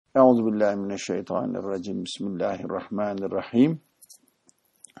Euzubillahimineşşeytanirracim. Bismillahirrahmanirrahim.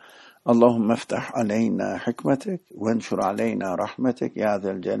 Allahümme iftah aleyna hikmetek ve enşur aleyna rahmetek ya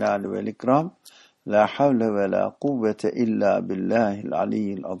zel celali vel ikram. La havle ve la kuvvete illa billahil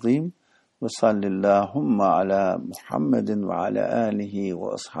aliyyil azim. Ve sallillahumma ala Muhammedin ve ala alihi ve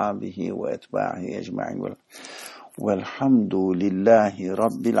ashabihi ve etbahi ecma'in. Velhamdülillahi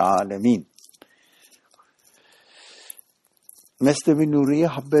rabbil alemin. Mesnevi Nuriye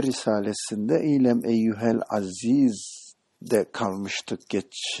Habbe Risalesi'nde İlem Eyyuhel Aziz'de kalmıştık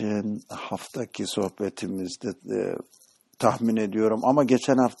geçen haftaki sohbetimizde tahmin ediyorum. Ama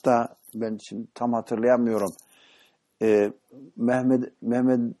geçen hafta ben şimdi tam hatırlayamıyorum.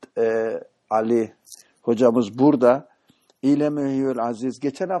 Mehmet Ali hocamız burada. İlem Eyyuhel Aziz.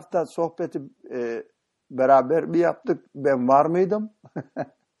 Geçen hafta sohbeti beraber mi yaptık? Ben var mıydım?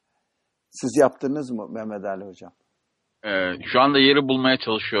 Siz yaptınız mı Mehmet Ali hocam? Şu anda yeri bulmaya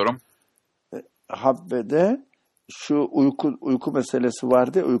çalışıyorum. Habbe'de şu uyku meselesi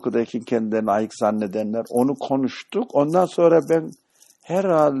vardı. Uykudayken kendilerini layık zannedenler. Onu konuştuk. Ondan sonra ben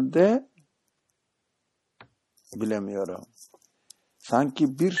herhalde bilemiyorum.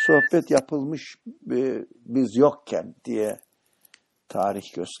 Sanki bir sohbet yapılmış biz yokken diye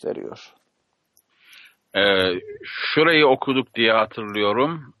tarih gösteriyor. Şurayı okuduk diye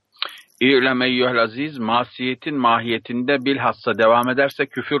hatırlıyorum. İ'lem eyyuhel aziz, masiyetin mahiyetinde bilhassa devam ederse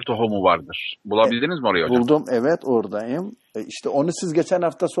küfür tohumu vardır. Bulabildiniz mi orayı hocam? Buldum, evet, oradayım. İşte onu siz geçen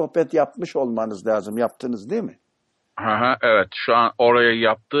hafta sohbet yapmış olmanız lazım. Yaptınız değil mi? Evet, şu an orayı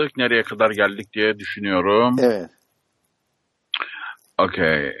yaptık. Nereye kadar geldik diye düşünüyorum. Evet.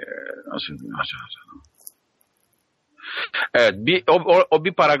 Okey. Evet, o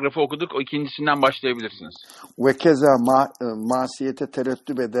bir paragrafı okuduk. O ikincisinden başlayabilirsiniz. Ve keza masiyete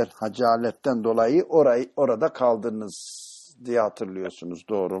terettüp eder hacaletten dolayı orada kaldınız diye hatırlıyorsunuz,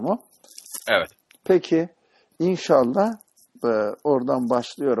 doğru mu? Evet. Peki inşallah oradan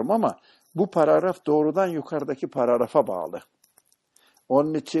başlıyorum ama bu paragraf doğrudan yukarıdaki paragrafa bağlı.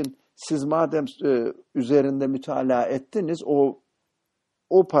 Onun için siz madem üzerinde mütalaa ettiniz,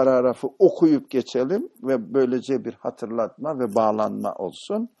 o paragrafı okuyup geçelim ve böylece bir hatırlatma ve bağlanma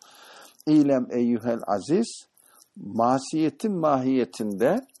olsun. İlem eyyuhel aziz, masiyetin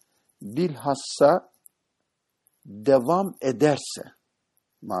mahiyetinde bilhassa devam ederse,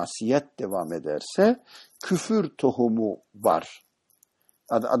 masiyet devam ederse küfür tohumu var.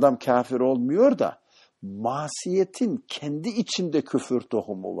 Adam kafir olmuyor da masiyetin kendi içinde küfür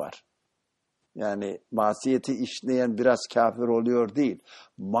tohumu var. Yani masiyeti işleyen biraz kafir oluyor değil.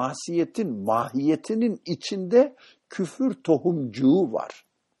 Masiyetin mahiyetinin içinde küfür tohumcuğu var.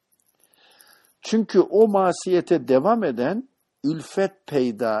 Çünkü o masiyete devam eden ülfet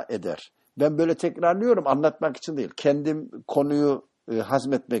peyda eder. Ben böyle tekrarlıyorum anlatmak için değil. Kendim konuyu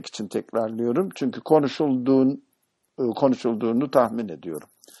hazmetmek için tekrarlıyorum. Çünkü konuşulduğunu tahmin ediyorum.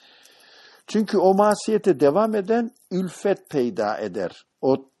 Çünkü o masiyete devam eden ülfet peyda eder.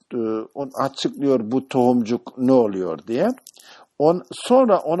 On açıklıyor bu tohumcuk ne oluyor diye.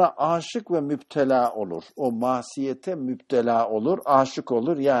 Sonra ona aşık ve müptela olur. O masiyete müptela olur, aşık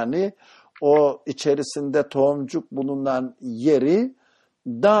olur. Yani o içerisinde tohumcuk bulunan yeri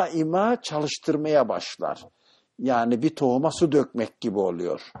daima çalıştırmaya başlar. Yani bir tohuma su dökmek gibi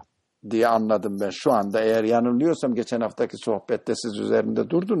oluyor diye anladım ben şu anda. Eğer yanılıyorsam geçen haftaki sohbette siz üzerinde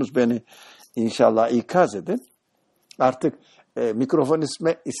durdunuz. Beni inşallah ikaz edin. Artık mikrofon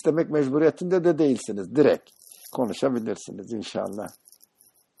istemek mecburiyetinde de değilsiniz. Direkt konuşabilirsiniz inşallah.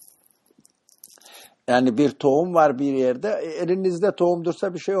 Yani bir tohum var bir yerde. Elinizde tohum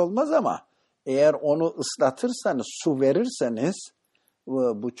dursa bir şey olmaz ama eğer onu ıslatırsanız, su verirseniz,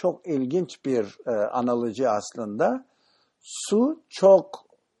 bu çok ilginç bir analoji aslında. Su çok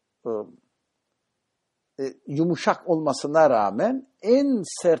yumuşak olmasına rağmen en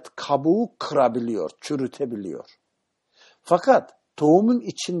sert kabuğu kırabiliyor, çürütebiliyor. Fakat tohumun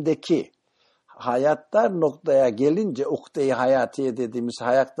içindeki hayatlar noktaya gelince, ukde-i hayatiye dediğimiz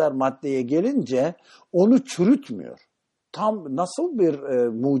hayatlar maddeye gelince onu çürütmüyor. Tam nasıl bir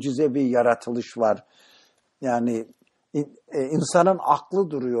mucizevi yaratılış var. Yani insanın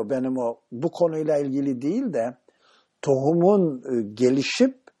aklı duruyor benim bu konuyla ilgili değil de tohumun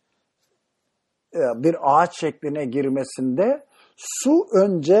gelişip bir ağaç şekline girmesinde su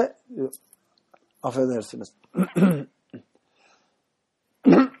önce affedersiniz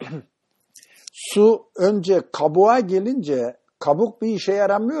su önce kabuğa gelince kabuk bir işe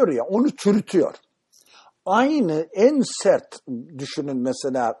yaramıyor ya, onu çürütüyor. Aynı en sert düşünün,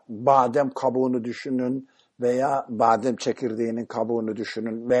 mesela badem kabuğunu düşünün veya badem çekirdeğinin kabuğunu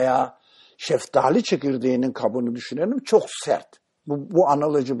düşünün veya şeftali çekirdeğinin kabuğunu düşünelim, çok sert. Bu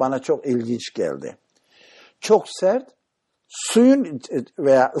analoji bana çok ilginç geldi. Çok sert, suyun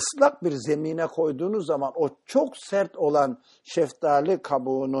veya ıslak bir zemine koyduğunuz zaman o çok sert olan şeftali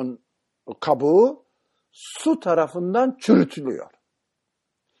kabuğu su tarafından çürütülüyor.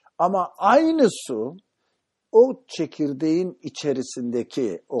 Ama aynı su o çekirdeğin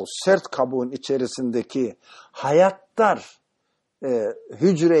içerisindeki, o sert kabuğun içerisindeki hayattar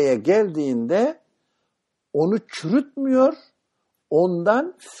hücreye geldiğinde onu çürütmüyor,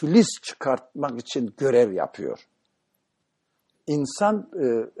 ondan filiz çıkartmak için görev yapıyor. İnsan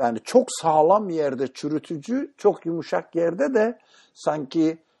yani çok sağlam yerde çürütücü, çok yumuşak yerde de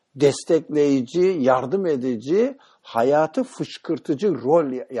sanki destekleyici, yardım edici, hayatı fışkırtıcı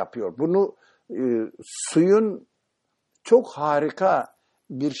rol yapıyor. Bunu suyun çok harika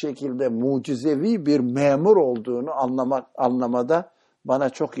bir şekilde mucizevi bir memur olduğunu anlamada bana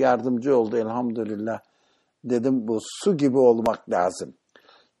çok yardımcı oldu elhamdülillah. Dedim bu su gibi olmak lazım.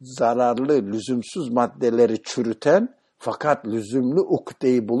 Zararlı, lüzumsuz maddeleri çürüten fakat lüzumlu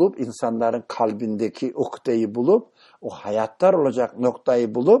ukdeyi bulup, insanların kalbindeki ukdeyi bulup, o hayattar olacak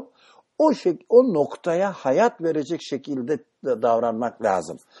noktayı bulup, o noktaya hayat verecek şekilde davranmak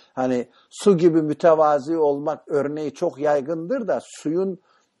lazım. Hani su gibi mütevazi olmak örneği çok yaygındır da suyun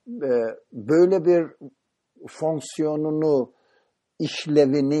böyle bir fonksiyonunu,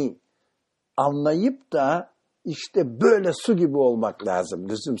 işlevini anlayıp da işte böyle su gibi olmak lazım.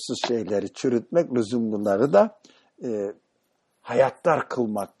 Lüzumsuz şeyleri çürütmek, lüzumluları da hayattar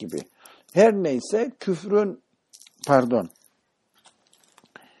kılmak gibi. Her neyse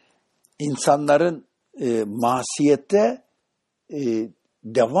insanların masiyette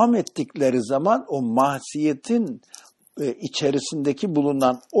devam ettikleri zaman o masiyetin içerisindeki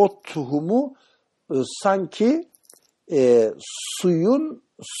bulunan o tohumu sanki suyun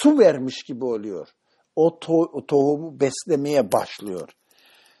su vermiş gibi oluyor. O tohumu beslemeye başlıyor.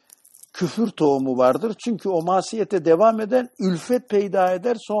 Küfür tohumu vardır. Çünkü o masiyete devam eden ülfet peyda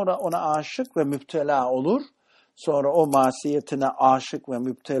eder. Sonra ona aşık ve müptela olur. Sonra o masiyetine aşık ve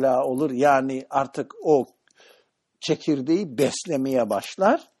müptela olur. Yani artık o çekirdeği beslemeye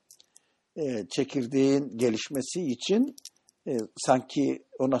başlar. Çekirdeğin gelişmesi için sanki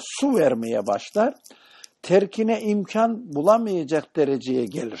ona su vermeye başlar. Terkine imkan bulamayacak dereceye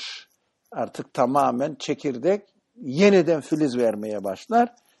gelir. Artık tamamen çekirdek yeniden filiz vermeye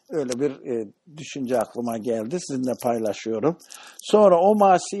başlar. Öyle bir düşünce aklıma geldi. Sizinle paylaşıyorum. Sonra o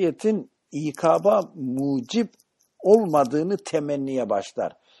masiyetin ikaba mucip olmadığını temenniye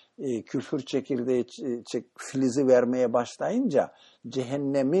başlar. Küfür çekirdeği filizi vermeye başlayınca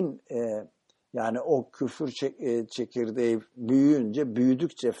cehennemin yani o küfür çekirdeği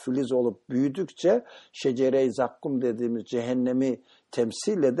büyüdükçe, filiz olup büyüdükçe şecere-i zakkum dediğimiz cehennemi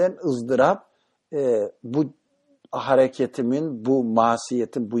temsil eden ızdırap bu hareketimin, bu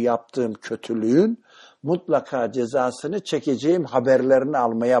masiyetin, bu yaptığım kötülüğün mutlaka cezasını çekeceğim haberlerini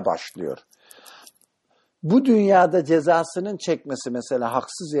almaya başlıyor. Bu dünyada cezasının çekmesi, mesela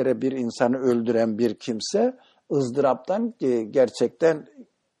haksız yere bir insanı öldüren bir kimse ızdıraptan gerçekten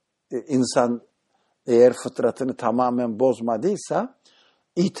insan eğer fıtratını tamamen bozmadıysa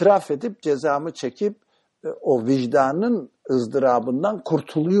itiraf edip cezamı çekip o vicdanın ızdırabından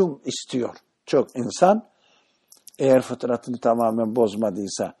kurtulayım istiyor. Çok insan eğer fıtratını tamamen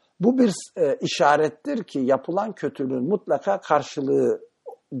bozmadıysa. Bu bir işarettir ki yapılan kötülüğün mutlaka karşılığı,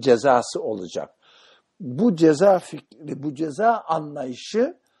 cezası olacak. Bu ceza fikri, bu ceza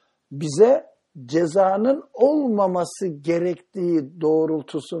anlayışı bize cezanın olmaması gerektiği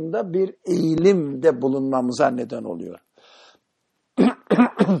doğrultusunda bir eğilimde bulunmamıza neden oluyor.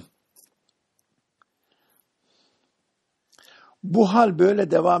 Bu hal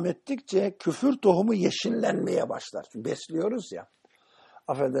böyle devam ettikçe küfür tohumu yeşillenmeye başlar. Çünkü besliyoruz ya.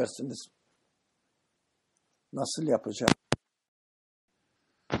 Affedersiniz. Nasıl yapacağım?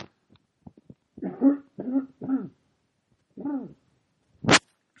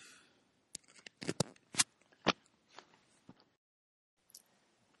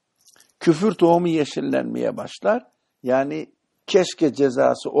 Küfür tohumu yeşillenmeye başlar. Yani keşke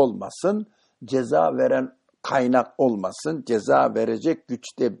cezası olmasın, ceza veren kaynak olmasın, ceza verecek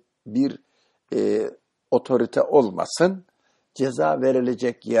güçte bir otorite olmasın, ceza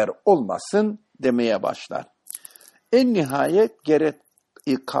verilecek yer olmasın demeye başlar. En nihayet gerek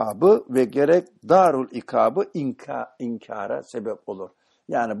ikabı ve gerek darul ikabı inkara sebep olur.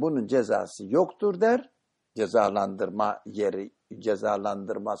 Yani bunun cezası yoktur der, cezalandırma yeri,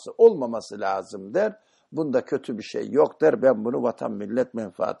 cezalandırması olmaması lazım der. Bunda kötü bir şey yok der. Ben bunu vatan millet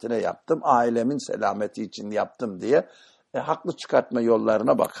menfaatine yaptım, ailemin selameti için yaptım diye haklı çıkartma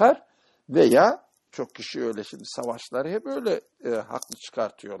yollarına bakar veya çok kişi öyle şimdi savaşları hep öyle haklı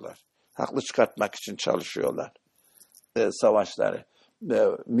çıkartıyorlar. Haklı çıkartmak için çalışıyorlar savaşları.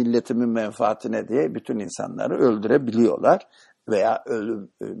 Milletimin menfaatine diye bütün insanları öldürebiliyorlar veya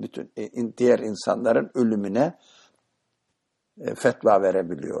bütün diğer insanların ölümüne fetva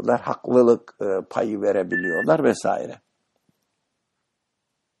verebiliyorlar, haklılık payı verebiliyorlar vesaire.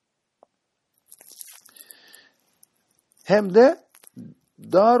 Hem de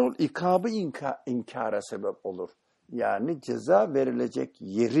darul ikabı inkara sebep olur. Yani ceza verilecek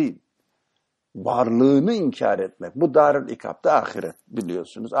yerin varlığını inkar etmek. Bu darul ikab da ahiret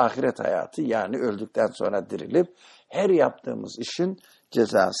biliyorsunuz. Ahiret hayatı, yani öldükten sonra dirilip her yaptığımız işin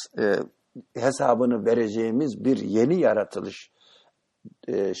cezası, hesabını vereceğimiz bir yeni yaratılış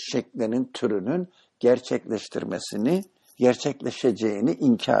şeklinin, türünün gerçekleşeceğini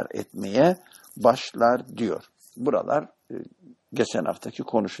inkar etmeye başlar diyor. Buralar geçen haftaki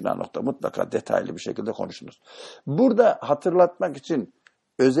konuşulan nokta. Mutlaka detaylı bir şekilde konuşunuz. Burada hatırlatmak için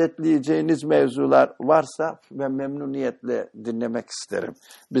özetleyeceğiniz mevzular varsa ben memnuniyetle dinlemek isterim.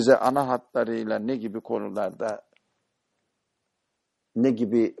 Bize ana hatlarıyla ne gibi konularda ne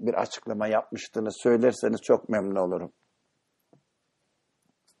gibi bir açıklama yapmıştığını söylerseniz çok memnun olurum.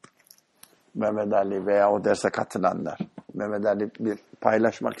 Mehmet Ali veya o derse katılanlar. Mehmet Ali, bir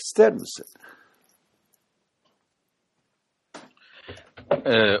paylaşmak ister misin?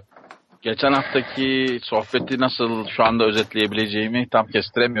 Geçen haftaki sohbeti nasıl şu anda özetleyebileceğimi tam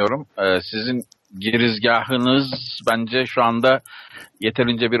kestiremiyorum. Sizin girizgahınız bence şu anda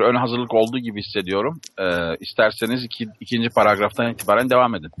yeterince bir ön hazırlık olduğu gibi hissediyorum. İsterseniz ikinci paragraftan itibaren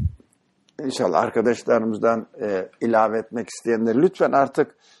devam edin. İnşallah arkadaşlarımızdan ilave etmek isteyenler, lütfen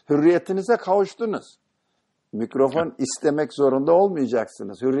artık hürriyetinize kavuştunuz. Mikrofon istemek zorunda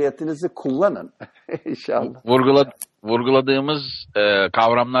olmayacaksınız. Hürriyetinizi kullanın inşallah. Vurguladığımız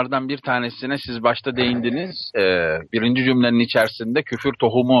kavramlardan bir tanesine siz başta değindiniz. Birinci cümlenin içerisinde küfür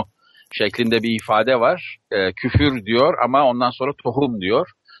tohumu şeklinde bir ifade var. Küfür diyor ama ondan sonra tohum diyor.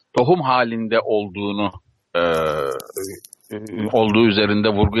 Tohum halinde olduğu üzerinde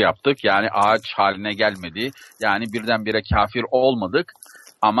vurgu yaptık. Yani ağaç haline gelmedi. Yani birdenbire kafir olmadık.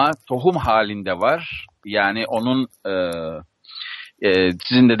 Ama tohum halinde var. Yani onun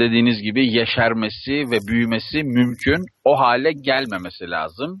sizin de dediğiniz gibi yeşermesi ve büyümesi mümkün. O hale gelmemesi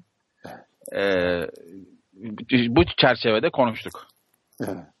lazım. Bu çerçevede konuştuk.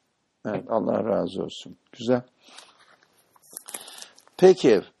 Evet, Allah razı olsun. Güzel.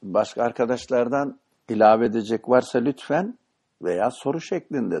 Peki, başka arkadaşlardan ilave edecek varsa lütfen, veya soru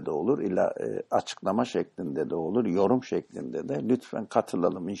şeklinde de olur, açıklama şeklinde de olur, yorum şeklinde de lütfen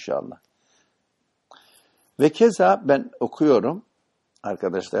katılalım inşallah. Ve keza ben okuyorum,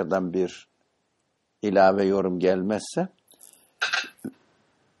 arkadaşlardan bir ilave yorum gelmezse.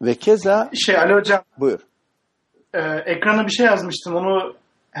 Ve keza... Ali Hocam. Buyur. Ekrana bir şey yazmıştım. Onu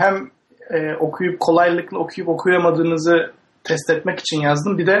hem kolaylıkla okuyup okuyamadığınızı test etmek için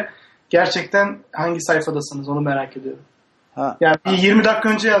yazdım. Bir de gerçekten hangi sayfadasınız onu merak ediyorum. Yani 20 dakika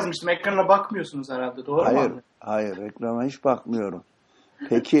önce yazmıştım. Ekrana bakmıyorsunuz herhalde, doğru mu? Hayır, ekrana hiç bakmıyorum.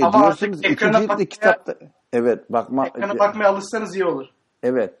 Peki ama diyorsunuz iki ciltli kitapta... Evet, ekrana bakmaya alışsanız iyi olur.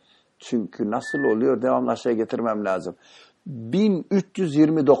 Evet, çünkü nasıl oluyor, devamlı aşağıya getirmem lazım.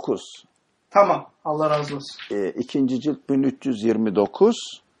 1329. Tamam, Allah razı olsun. İkinci cilt 1329.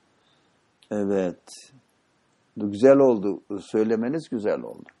 Evet. Güzel oldu. Söylemeniz güzel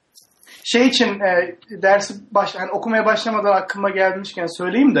oldu. için dersi okumaya başlamadan aklıma gelmişken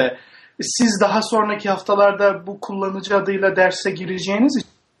söyleyeyim de, siz daha sonraki haftalarda bu kullanıcı adıyla derse gireceğiniz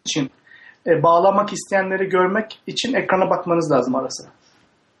için bağlamak isteyenleri görmek için ekrana bakmanız lazım ara sıra.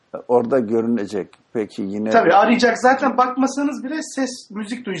 Orada görünecek. Peki yine... Tabii arayacak. Zaten bakmasanız bile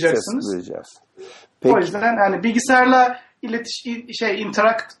müzik duyacaksınız. Ses duyacağız. Peki. O yüzden bilgisayarla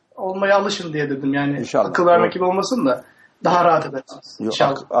interakt olmaya alışın diye dedim. Yani İnşallah. Akıl vermek gibi olmasın da daha rahat edersiniz.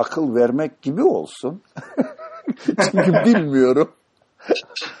 İnşallah. Akıl vermek gibi olsun. Çünkü bilmiyorum.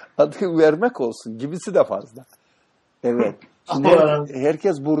 Akıl vermek olsun. Gibisi de fazla. Evet. Şimdi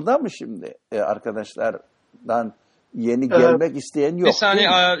herkes burada mı şimdi? Arkadaşlardan yeni gelmek isteyen yok. Bir saniye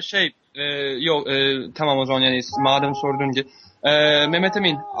yok tamam o zaman, yani madem sordun ki Mehmet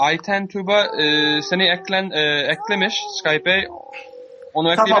Emin, Ayten Tuba seni eklemiş Skype'e,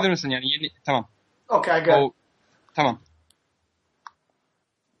 onu ekleyebilir misin yani? Tamam. Okay, good. Tamam.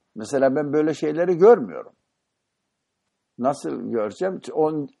 Mesela ben böyle şeyleri görmüyorum. Nasıl göreceğim?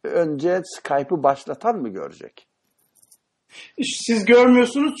 Önce Skype'ı başlatan mı görecek? Siz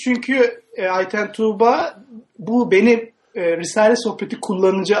görmüyorsunuz çünkü Ayten Tuğba bu beni Risale Sohbeti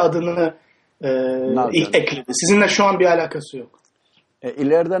kullanıcı adını ekledi. Sizinle şu an bir alakası yok.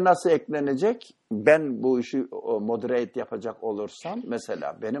 İleride nasıl eklenecek? Ben bu işi moderate yapacak olursam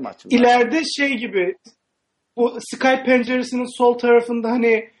mesela benim açımdan. İleride şey gibi, bu Skype penceresinin sol tarafında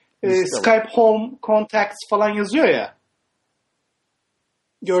hani Skype Home, Contacts falan yazıyor ya.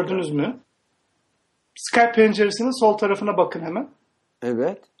 Gördünüz mü? Skype penceresinin sol tarafına bakın hemen.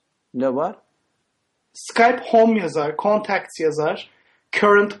 Evet. Ne var? Skype Home yazar, Contacts yazar,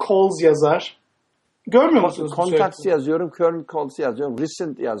 Current Calls yazar. Görmüyor musunuz? Contacts yazıyorum, Current Calls yazıyorum,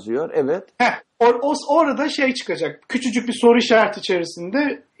 Recent yazıyor. Evet. Orada şey çıkacak. Küçücük bir soru işareti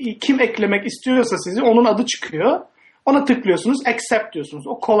içerisinde kim eklemek istiyorsa sizi onun adı çıkıyor. Ona tıklıyorsunuz, accept diyorsunuz.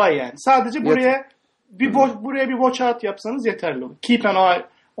 O kolay yani. Sadece buraya bir watch out yapsanız yeterli olur. Keep an eye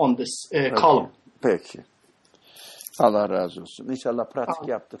on this column. Peki. Allah razı olsun. İnşallah pratik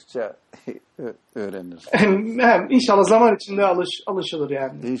yaptıkça öğreniriz. İnşallah zaman içinde alışılır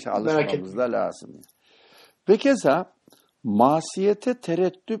yani. İnşallah alışmamız da lazım. Peki masiyete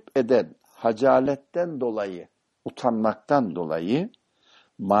tereddüt eden hacaletten dolayı, utanmaktan dolayı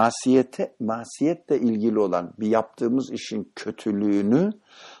masiyetle ilgili olan bir yaptığımız işin kötülüğünü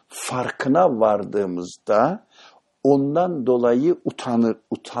farkına vardığımızda ondan dolayı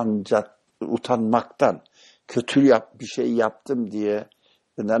utanmaktan, kötü bir şey yaptım diye,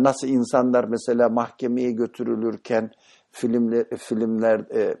 nasıl insanlar mesela mahkemeye götürülürken filmler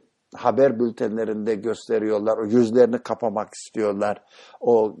haber bültenlerinde gösteriyorlar, o yüzlerini kapamak istiyorlar.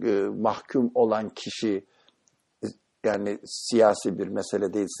 O mahkum olan kişi, yani siyasi bir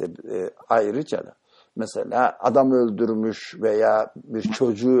mesele değilse ayrıca da mesela adam öldürmüş veya bir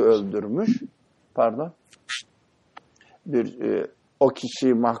çocuğu öldürmüş, o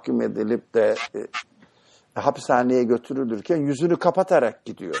kişi mahkum edilip de hapishaneye götürülürken yüzünü kapatarak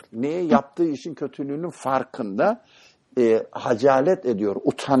gidiyor. Niye? Yaptığı işin kötülüğünün farkında, hacalet ediyor,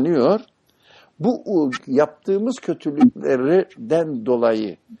 utanıyor. Bu yaptığımız kötülüklerden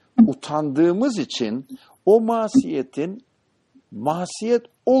dolayı utandığımız için o masiyet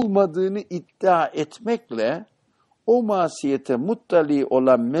olmadığını iddia etmekle o masiyete muttali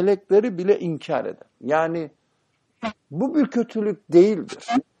olan melekleri bile inkar eder. Yani bu bir kötülük değildir.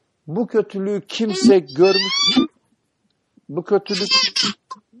 Bu kötülüğü kimse görmüş. Bu kötülük,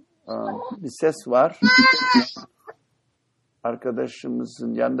 bir ses var.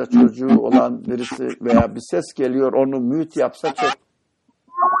 Arkadaşımızın yanında çocuğu olan birisi veya bir ses geliyor, onu mute yapsa çok.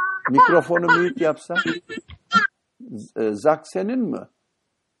 Mikrofonu mute yapsa. Zak senin mi?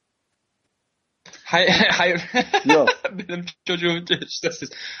 Hayır. Yok. Benim çocuğum işte siz.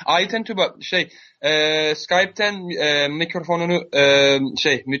 Ayten Tuba Skype'ten mikrofonunu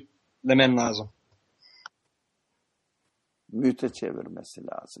mütlemen lazım. Müte çevirmesi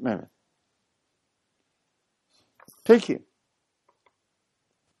lazım. Evet. Peki.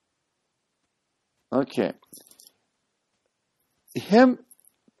 Okay. Hem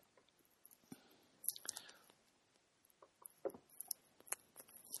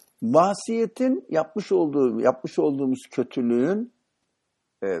masiyetin yapmış olduğumuz kötülüğün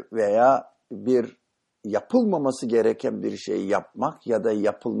veya bir yapılmaması gereken bir şeyi yapmak ya da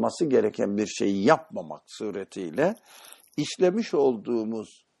yapılması gereken bir şeyi yapmamak suretiyle işlemiş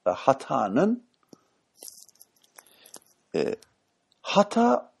olduğumuz hatanın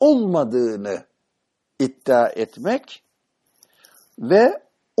hata olmadığını iddia etmek ve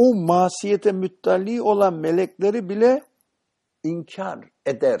o masiyete müttali olan melekleri bile inkar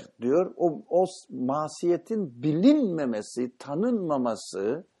eder diyor. O masiyetin bilinmemesi,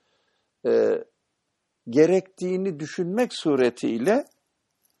 tanınmaması gerektiğini düşünmek suretiyle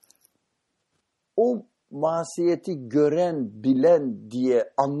o masiyeti gören, bilen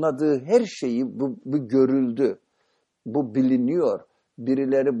diye anladığı her şeyi bu görüldü, bu biliniyor,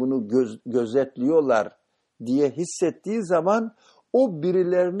 birileri bunu gözetliyorlar diye hissettiği zaman o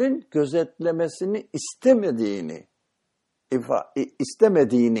birilerinin gözetlemesini istemediğini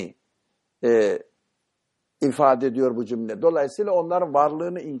ifade ediyor bu cümle. Dolayısıyla onların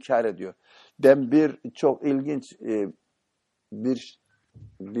varlığını inkar ediyor. Ben çok ilginç bir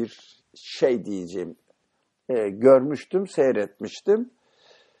şey diyeceğim. Görmüştüm, seyretmiştim.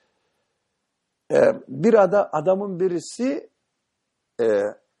 Adamın birisi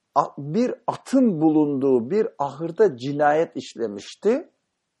bir atın bulunduğu bir ahırda cinayet işlemişti.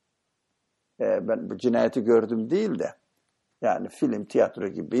 Ben bu cinayeti gördüm değil de, yani film, tiyatro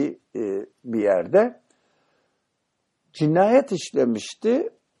gibi bir yerde cinayet işlemişti.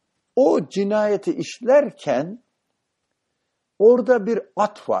 O cinayeti işlerken orada bir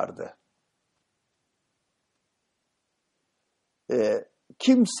at vardı.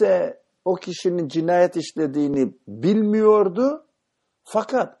 Kimse o kişinin cinayet işlediğini bilmiyordu.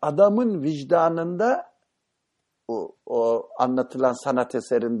 Fakat adamın vicdanında o anlatılan sanat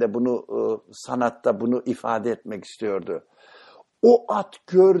eserinde bunu sanatta bunu ifade etmek istiyordu. O at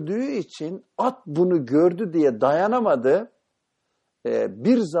gördüğü için at bunu gördü diye dayanamadı.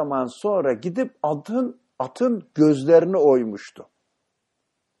 Bir zaman sonra gidip atın gözlerini oymuştu.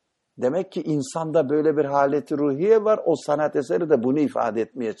 Demek ki insanda böyle bir haleti ruhiye var. O sanat eseri de bunu ifade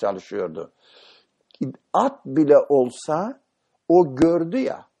etmeye çalışıyordu. At bile olsa o gördü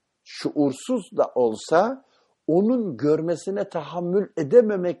ya, şuursuz da olsa onun görmesine tahammül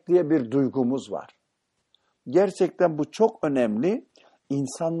edememek diye bir duygumuz var. Gerçekten bu çok önemli.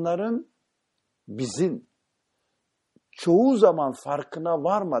 İnsanların bizim çoğu zaman farkına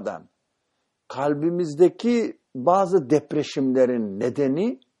varmadan kalbimizdeki bazı depreşimlerin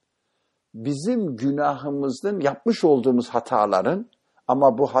nedeni bizim günahımızın, yapmış olduğumuz hataların,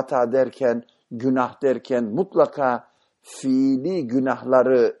 ama bu hata derken, günah derken mutlaka fiili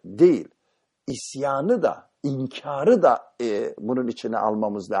günahları değil, isyanı da, inkarı da bunun içine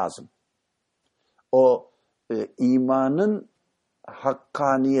almamız lazım. O imanın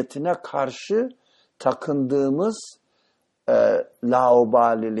hakkaniyetine karşı takındığımız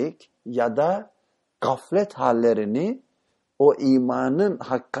laubalilik ya da gaflet hallerini, o imanın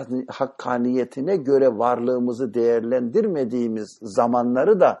hakkaniyetine göre varlığımızı değerlendirmediğimiz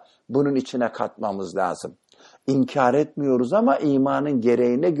zamanları da bunun içine katmamız lazım. İnkar etmiyoruz ama imanın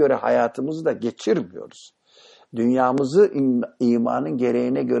gereğine göre hayatımızı da geçirmiyoruz. Dünyamızı imanın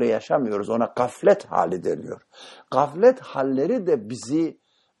gereğine göre yaşamıyoruz. Ona gaflet hali deniyor. Gaflet halleri de bizi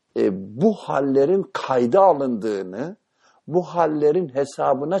bu hallerin kayda alındığını, bu hallerin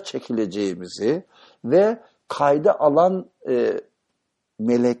hesabına çekileceğimizi ve kayda alan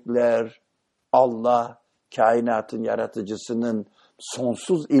melekler, Allah, kainatın yaratıcısının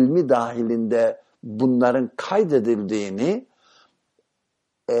sonsuz ilmi dahilinde bunların kaydedildiğini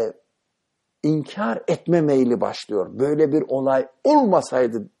inkar etme meyli başlıyor. Böyle bir olay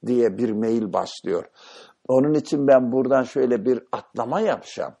olmasaydı diye bir meyil başlıyor. Onun için ben buradan şöyle bir atlama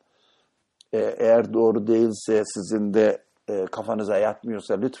yapacağım. Eğer doğru değilse, sizin de kafanıza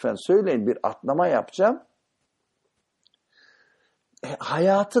yatmıyorsa lütfen söyleyin, bir atlama yapacağım.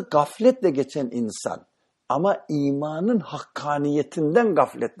 Hayatı gafletle geçen insan ama imanın hakkaniyetinden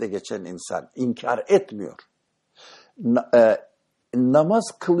gafletle geçen insan inkar etmiyor. Namaz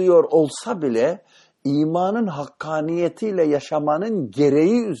kılıyor olsa bile imanın hakkaniyetiyle yaşamanın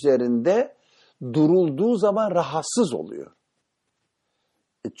gereği üzerinde durulduğu zaman rahatsız oluyor.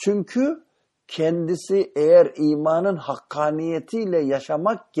 Çünkü kendisi eğer imanın hakkaniyetiyle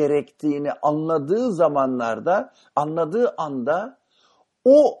yaşamak gerektiğini anladığı zamanlarda, anladığı anda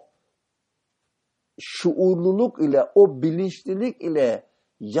o şuurluluk ile, o bilinçlilik ile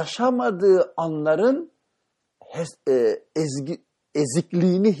yaşamadığı anların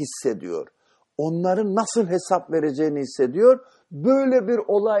ezikliğini hissediyor. Onların nasıl hesap vereceğini hissediyor. Böyle bir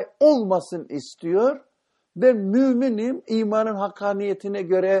olay olmasın istiyor. Ben müminim, imanın hakkaniyetine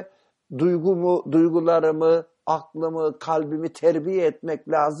göre duygularımı, aklımı, kalbimi terbiye etmek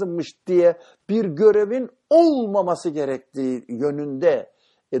lazımmış diye bir görevin olmaması gerektiği yönünde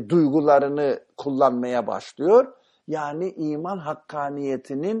duygularını kullanmaya başlıyor. Yani iman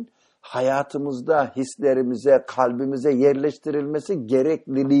hakkaniyetinin hayatımızda hislerimize, kalbimize yerleştirilmesi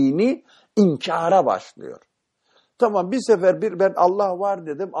gerekliliğini inkara başlıyor. Tamam, bir sefer ben Allah var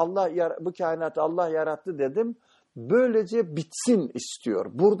dedim, bu kainatı Allah yarattı dedim. Böylece bitsin istiyor.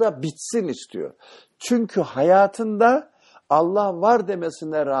 Burada bitsin istiyor. Çünkü hayatında Allah var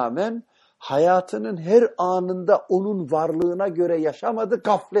demesine rağmen hayatının her anında onun varlığına göre yaşamadı,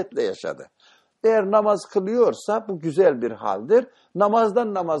 gafletle yaşadı. Eğer namaz kılıyorsa bu güzel bir haldir.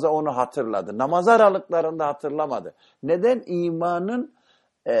 Namazdan namaza onu hatırladı. Namaz aralıklarında hatırlamadı. Neden? İmanın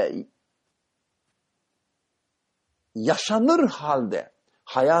yaşanır halde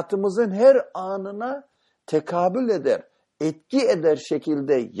hayatımızın her anına tekabül eder, etki eder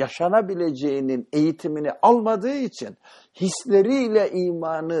şekilde yaşanabileceğinin eğitimini almadığı için, hisleriyle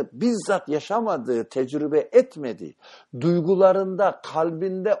imanı bizzat yaşamadığı, tecrübe etmediği, duygularında,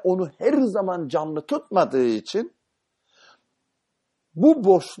 kalbinde onu her zaman canlı tutmadığı için bu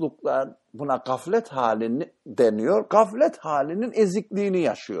boşluklar, buna gaflet hali deniyor. Gaflet halinin ezikliğini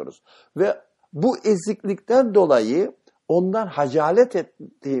yaşıyoruz. Ve bu eziklikten dolayı ondan hacalet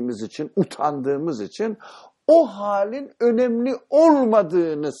ettiğimiz için, utandığımız için o halin önemli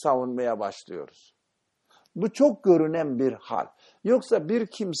olmadığını savunmaya başlıyoruz. Bu çok görünen bir hal. Yoksa bir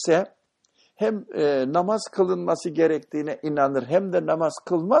kimse hem namaz kılınması gerektiğine inanır hem de namaz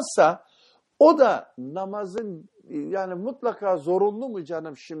kılmazsa o da namazın, yani mutlaka zorunlu mu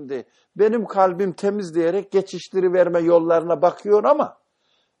canım şimdi, benim kalbim temiz diyerek geçiştiriverme yollarına bakıyor ama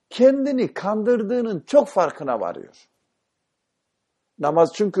kendini kandırdığının çok farkına varıyor.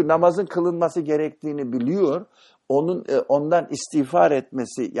 Çünkü namazın kılınması gerektiğini biliyor. Ondan istiğfar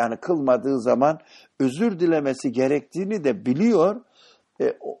etmesi, yani kılmadığı zaman özür dilemesi gerektiğini de biliyor.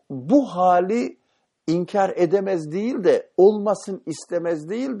 Bu hali inkar edemez değil de, olmasın istemez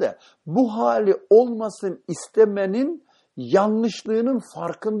değil de, bu hali olmasın istemenin yanlışlığının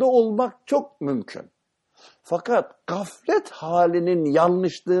farkında olmak çok mümkün. Fakat gaflet halinin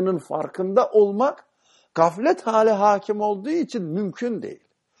yanlışlığının farkında olmak, gaflet hali hakim olduğu için mümkün değil.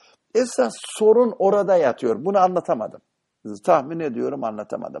 Esas sorun orada yatıyor. Bunu anlatamadım. Tahmin ediyorum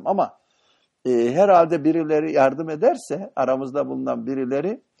anlatamadım ama herhalde birileri yardım ederse, aramızda bulunan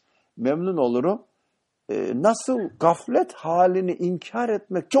birileri, memnun olurum. Nasıl gaflet halini inkar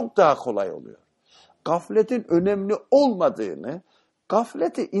etmek çok daha kolay oluyor. Gafletin önemli olmadığını,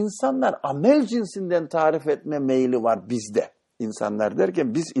 gafleti insanlar amel cinsinden tarif etme meyli var bizde. İnsanlar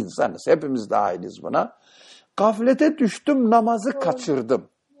derken biz insanız, hepimiz dahiliz buna. Gaflete düştüm, namazı kaçırdım.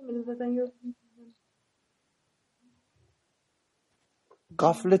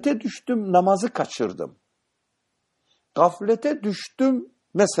 Gaflete düştüm, namazı kaçırdım. Gaflete düştüm,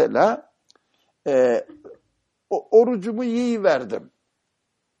 mesela orucumu yiyiverdim.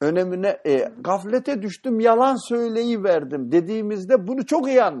 Önemine gaflete düştüm, yalan söyleyiverdim dediğimizde bunu çok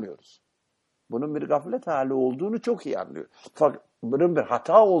iyi anlıyoruz. Bunun bir gaflet hali olduğunu çok iyi anlıyoruz. Bunun bir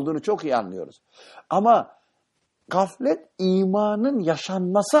hata olduğunu çok iyi anlıyoruz. Ama gaflet imanın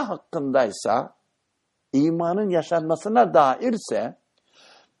yaşanması hakkındaysa, imanın yaşanmasına dairse,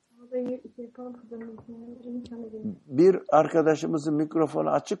 bir arkadaşımızın mikrofonu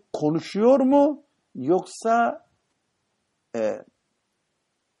açık konuşuyor mu yoksa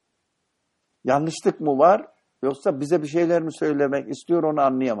yanlışlık mı var yoksa bize bir şeyler mi söylemek istiyor, onu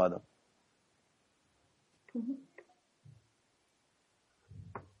anlayamadım.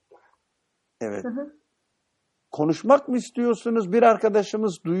 Evet. Konuşmak mı istiyorsunuz? Bir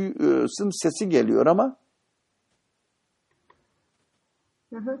arkadaşımız sesi geliyor ama.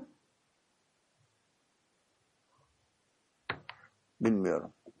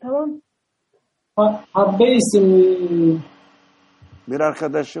 Bilmiyorum. Tamam. Habbe isimli bir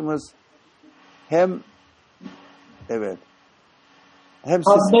arkadaşımız hem evet hem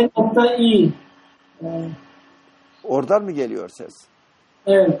Habbe.i oradan mı geliyor ses?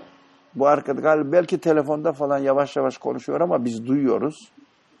 Evet. Bu arkadaş galiba belki telefonda falan yavaş yavaş konuşuyor ama biz duyuyoruz.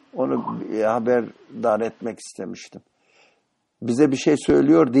 Onu haberdar etmek istemiştim. Bize bir şey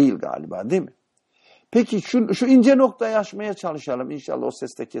söylüyor değil galiba, değil mi? Peki şu ince noktayı aşmaya çalışalım. İnşallah o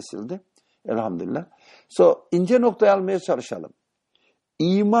ses de kesildi. Elhamdülillah. İnce noktayı almaya çalışalım.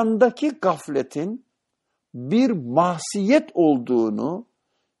 İmandaki gafletin bir masiyet olduğunu,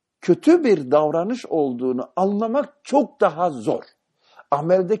 kötü bir davranış olduğunu anlamak çok daha zor.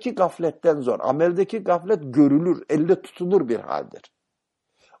 Ameldeki gafletten zor. Ameldeki gaflet görülür, elle tutulur bir haldir.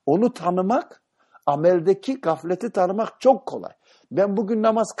 Onu tanımak, ameldeki gafleti tanımak çok kolay. Ben bugün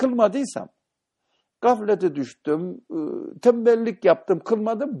namaz kılmadıysam, gaflete düştüm, tembellik yaptım,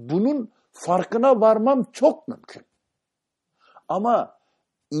 kılmadım. Bunun farkına varmam çok mümkün. Ama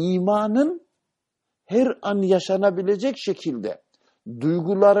imanın her an yaşanabilecek şekilde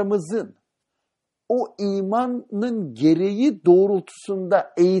duygularımızın o imanın gereği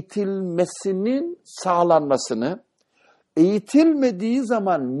doğrultusunda eğitilmesinin sağlanmasını, eğitilmediği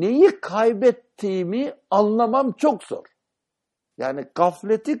zaman neyi kaybettiğimi anlamam çok zor. Yani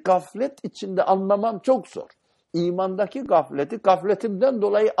gafleti gaflet içinde anlamam çok zor. İmandaki gafleti gafletimden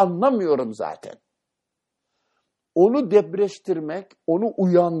dolayı anlamıyorum zaten. Onu depreştirmek, onu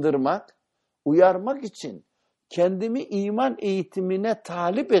uyarmak için kendimi iman eğitimine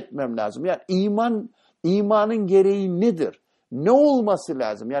talip etmem lazım. Yani imanın gereği nedir? Ne olması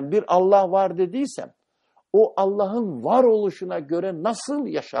lazım? Yani bir Allah var dediysem, o Allah'ın varoluşuna göre nasıl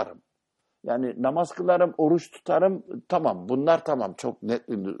yaşarım? Yani namaz kılarım, oruç tutarım, tamam, bunlar tamam, çok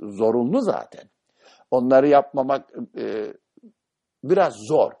zorunlu zaten. Onları yapmamak biraz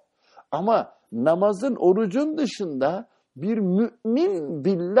zor. Ama namazın, orucun dışında bir mümin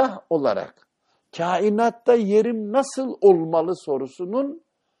billah olarak kainatta yerim nasıl olmalı sorusunun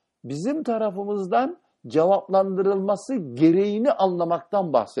bizim tarafımızdan cevaplandırılması gereğini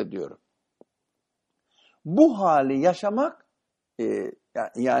anlamaktan bahsediyorum. Bu hali yaşamak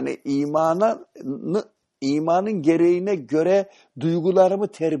yani imanın gereğine göre duygularımı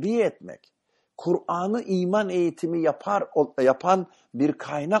terbiye etmek, Kur'an'ı iman eğitimi yapan bir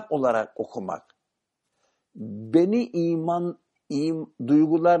kaynak olarak okumak, beni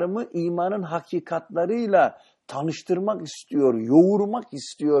duygularımı imanın hakikatlarıyla tanıştırmak istiyor, yoğurmak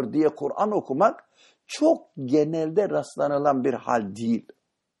istiyor diye Kur'an okumak çok genelde rastlanılan bir hal değil.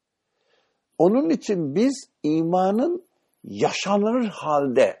 Onun için biz imanın yaşanır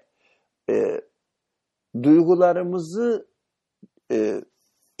halde duygularımızı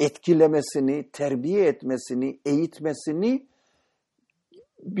etkilemesini, terbiye etmesini, eğitmesini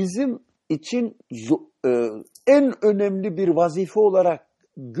bizim için en önemli bir vazife olarak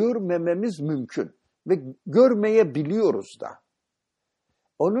görmememiz mümkün. Ve görmeyebiliyoruz da.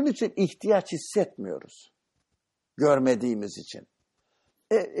 Onun için ihtiyaç hissetmiyoruz. Görmediğimiz için.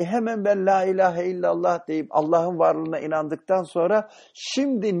 Hemen ben la ilahe illallah deyip Allah'ın varlığına inandıktan sonra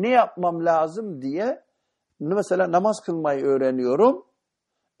şimdi ne yapmam lazım diye mesela namaz kılmayı öğreniyorum.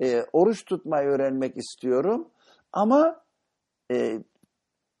 Oruç tutmayı öğrenmek istiyorum. Ama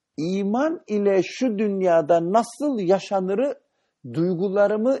iman ile şu dünyada nasıl yaşanırı,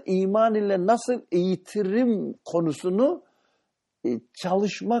 duygularımı iman ile nasıl eğitirim konusunu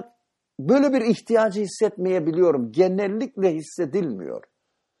çalışmak, böyle bir ihtiyacı hissetmeyebiliyorum. Genellikle hissedilmiyor.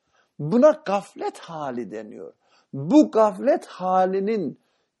 Buna gaflet hali deniyor. Bu gaflet halinin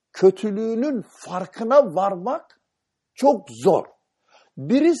kötülüğünün farkına varmak çok zor.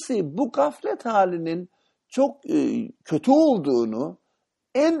 Birisi bu gaflet halinin çok kötü olduğunu,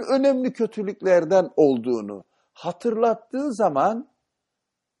 en önemli kötülüklerden olduğunu hatırlattığı zaman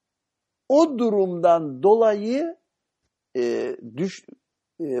o durumdan dolayı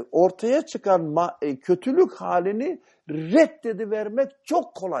ortaya çıkan kötülük halini reddedivermek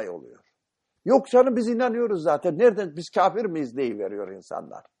çok kolay oluyor. Yok canım biz inanıyoruz zaten. Nereden biz kafir miyiz deyiveriyor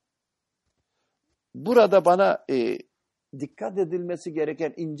insanlar. Burada bana dikkat edilmesi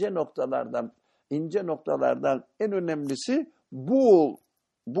gereken ince noktalardan en önemlisi bu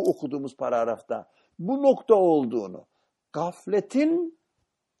okuduğumuz paragrafta bu nokta olduğunu, gaflet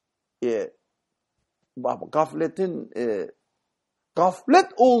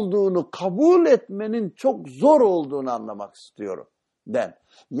olduğunu kabul etmenin çok zor olduğunu anlamak istiyorum ben.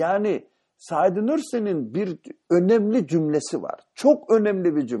 Yani Said Nursi'nin bir önemli cümlesi var. Çok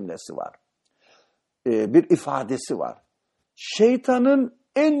önemli bir cümlesi var. Bir ifadesi var. Şeytanın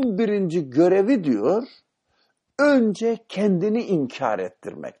en birinci görevi diyor, önce kendini inkar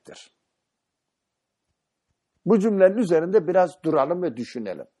ettirmektir. Bu cümlenin üzerinde biraz duralım ve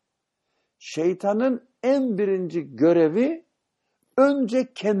düşünelim. Şeytanın en birinci görevi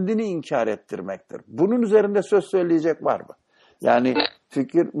önce kendini inkar ettirmektir. Bunun üzerinde söz söyleyecek var mı? Yani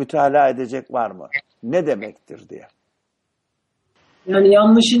fikir mütalaa edecek var mı? Ne demektir diye. Yani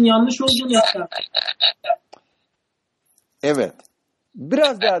yanlışın yanlış olduğunu yapar. Evet.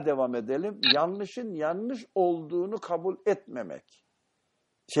 Biraz daha devam edelim. Yanlışın yanlış olduğunu kabul etmemek.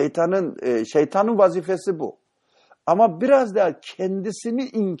 Şeytanın vazifesi bu. Ama biraz daha kendisini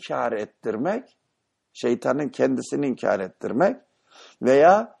inkar ettirmek, şeytanın kendisini inkar ettirmek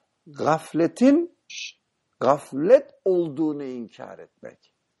veya gaflet olduğunu inkar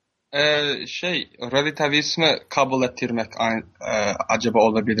etmek. Relativizmi kabul ettirmek acaba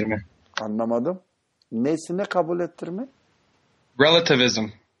olabilir mi? Anlamadım. Nesine kabul ettirmek? Relativizm.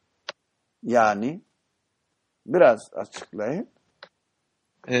 Yani biraz açıklayın.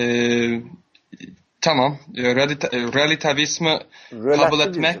 Tamam. Relativizmi kabul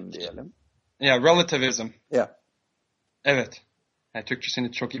etmek. Diyelim. Relativizm. Ya. Evet. Yani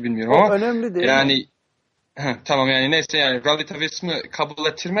Türkçesini çok iyi bilmiyorum o ama. Önemli değil. Yani tamam yani neyse yani relativizmi kabul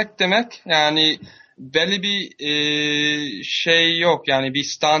ettirmek demek yani belli bir şey yok yani bir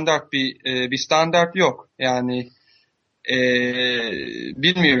standart yok yani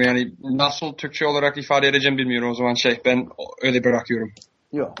bilmiyorum yani nasıl Türkçe olarak ifade edeceğim bilmiyorum o zaman ben öyle bırakıyorum.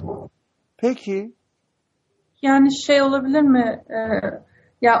 Yok. Peki. Yani olabilir mi?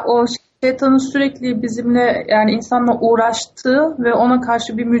 Ya o şeytanın sürekli bizimle yani insanla uğraştığı ve ona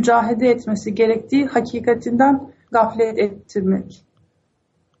karşı bir mücadele etmesi gerektiği hakikatinden gaflet ettirmek.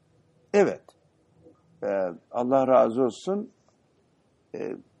 Evet. Allah razı olsun.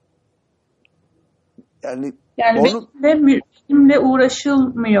 Yani benimle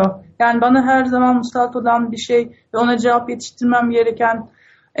uğraşılmıyor. Yani bana her zaman musallat olan bir şey ve ona cevap yetiştirmem gereken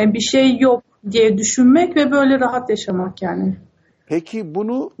bir şey yok diye düşünmek ve böyle rahat yaşamak yani. Peki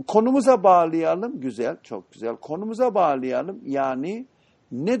bunu konumuza bağlayalım. Güzel, çok güzel. Konumuza bağlayalım. Yani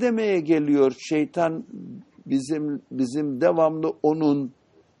ne demeye geliyor şeytan bizim devamlı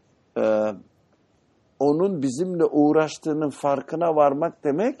onun bizimle uğraştığının farkına varmak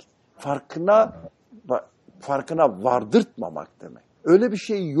demek, farkına vardırtmamak demek. Öyle bir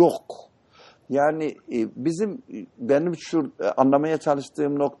şey yok. Yani benim şu anlamaya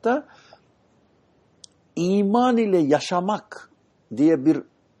çalıştığım nokta iman ile yaşamak diye bir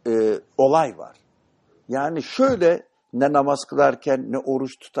olay var. Yani şöyle ne namaz kılarken, ne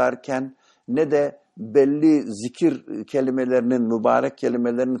oruç tutarken, ne de belli zikir kelimelerinin, mübarek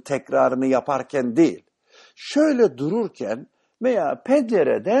kelimelerinin tekrarını yaparken değil. Şöyle dururken veya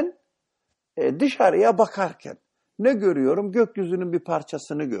pencereden dışarıya bakarken ne görüyorum? Gökyüzünün bir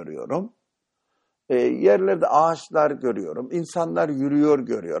parçasını görüyorum. Yerlerde ağaçlar görüyorum. İnsanlar yürüyor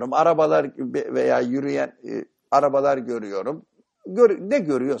görüyorum. Arabalar veya yürüyen arabalar görüyorum. Ne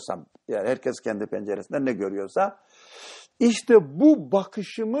görüyorsam, yani herkes kendi penceresinden ne görüyorsa, işte bu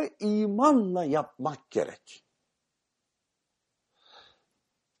bakışımı imanla yapmak gerek.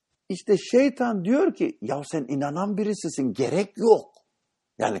 İşte şeytan diyor ki, ya sen inanan birisisin, gerek yok.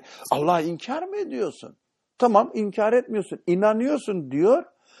 Yani Allah'ı inkar mı ediyorsun? Tamam, inkar etmiyorsun, inanıyorsun diyor.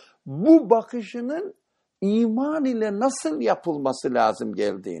 Bu bakışının iman ile nasıl yapılması lazım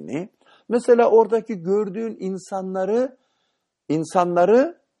geldiğini, mesela oradaki gördüğün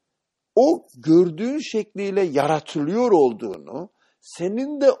insanları o gördüğün şekliyle yaratılıyor olduğunu,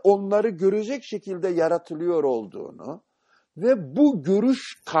 senin de onları görecek şekilde yaratılıyor olduğunu ve bu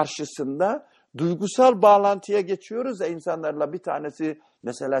görüş karşısında duygusal bağlantıya geçiyoruz ya insanlarla. Bir tanesi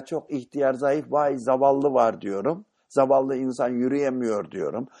mesela çok ihtiyar, zayıf, vay zavallı var diyorum. Zavallı insan yürüyemiyor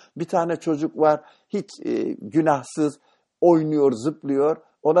diyorum. Bir tane çocuk var, hiç günahsız, oynuyor, zıplıyor.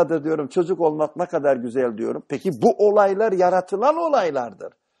 Ona da diyorum çocuk olmak ne kadar güzel diyorum. Peki bu olaylar yaratılan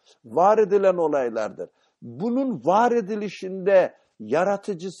olaylardır. Var edilen olaylardır. Bunun var edilişinde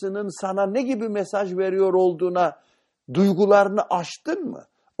yaratıcısının sana ne gibi mesaj veriyor olduğuna duygularını aştın mı?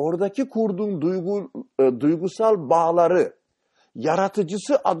 Oradaki kurduğun duygusal bağları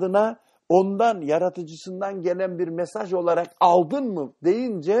yaratıcısı adına ondan, yaratıcısından gelen bir mesaj olarak aldın mı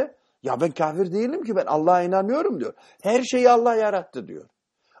deyince, ya ben kafir değilim ki, ben Allah'a inanıyorum diyor. Her şeyi Allah yarattı diyor.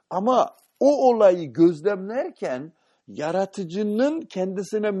 Ama o olayı gözlemlerken yaratıcının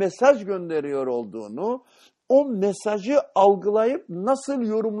kendisine mesaj gönderiyor olduğunu, o mesajı algılayıp nasıl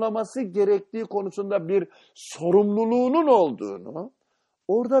yorumlaması gerektiği konusunda bir sorumluluğunun olduğunu,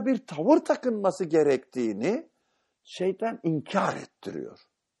 orada bir tavır takınması gerektiğini şeytan inkar ettiriyor.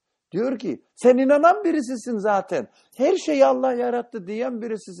 Diyor ki sen inanan birisisin zaten. Her şeyi Allah yarattı diyen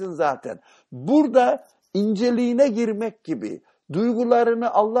birisisin zaten. Burada inceliğine girmek gibi,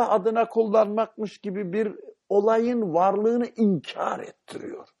 duygularını Allah adına kullanmakmış gibi bir olayın varlığını inkar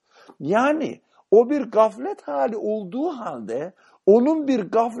ettiriyor. Yani o bir gaflet hali olduğu halde onun bir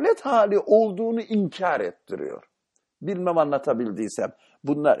gaflet hali olduğunu inkar ettiriyor. Bilmem anlatabildiysem.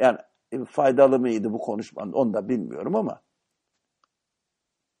 Bunlar yani faydalı mıydı bu konuşmanın, onu da bilmiyorum ama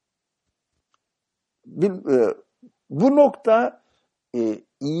bu nokta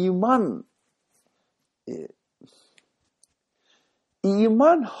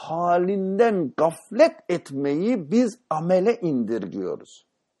iman halinden gaflet etmeyi biz amele indirgiyoruz.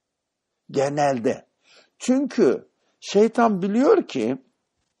 Genelde. Çünkü şeytan biliyor ki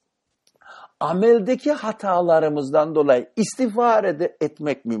ameldeki hatalarımızdan dolayı istiğfar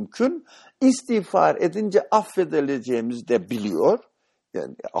etmek mümkün. İstiğfar edince affedileceğimizi de biliyor.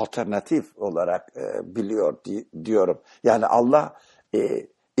 Yani alternatif olarak biliyor diyorum. Yani Allah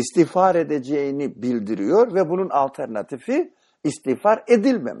istiğfar edeceğini bildiriyor ve bunun alternatifi istiğfar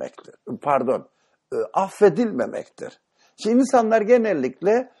edilmemektir. Affedilmemektir. Şimdi insanlar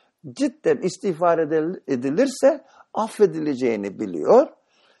genellikle cidden istiğfar edilirse affedileceğini biliyor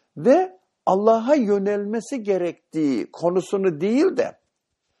ve Allah'a yönelmesi gerektiği konusunu değil de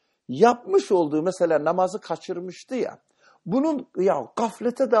yapmış olduğu, mesela namazı kaçırmıştı ya, bunun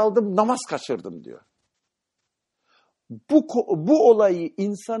gaflete daldım, namaz kaçırdım diyor. Bu olayı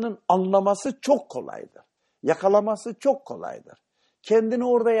insanın anlaması çok kolaydır. Yakalaması çok kolaydır. Kendini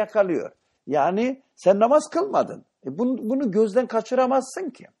orada yakalıyor. Yani sen namaz kılmadın. Bunu gözden kaçıramazsın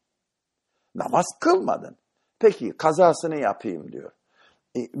ki. Namaz kılmadın. Peki kazasını yapayım diyor.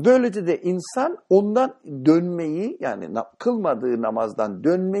 Böylece de insan ondan dönmeyi, yani kılmadığı namazdan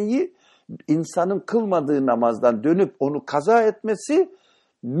dönmeyi, insanın kılmadığı namazdan dönüp onu kaza etmesi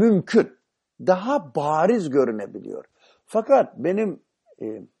mümkün. Daha bariz görünebiliyor. Fakat benim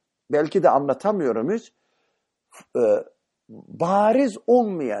belki de anlatamıyorum hiç, bariz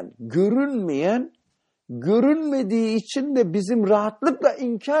olmayan, görünmediği için de bizim rahatlıkla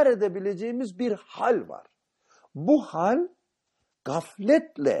inkar edebileceğimiz bir hal var. Bu hal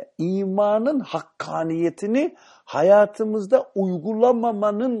gafletle imanın hakkaniyetini hayatımızda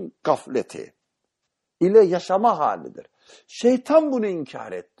uygulamamanın gafleti ile yaşama halidir. Şeytan bunu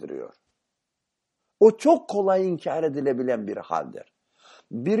inkar ettiriyor. O çok kolay inkar edilebilen bir haldir.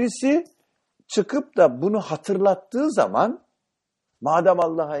 Birisi çıkıp da bunu hatırlattığı zaman, madem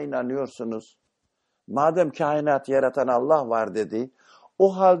Allah'a inanıyorsunuz, madem kainat yaratan Allah var dedi,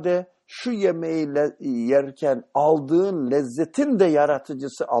 o halde şu yemeği yerken aldığın lezzetin de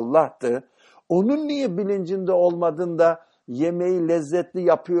yaratıcısı Allah'tı. Onun niye bilincinde olmadığında yemeği lezzetli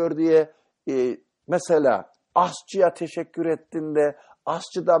yapıyor diye mesela aşçıya teşekkür ettin de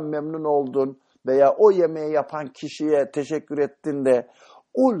aşçıdan memnun oldun veya o yemeği yapan kişiye teşekkür ettin de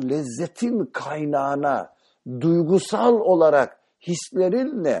o lezzetin kaynağına duygusal olarak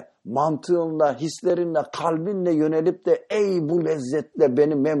hislerinle, mantığınla, hislerinle, kalbinle yönelip de ey bu lezzetle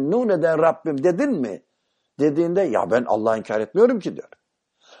beni memnun eden Rabbim dedin mi? Dediğinde ya ben Allah'ı inkar etmiyorum ki diyor.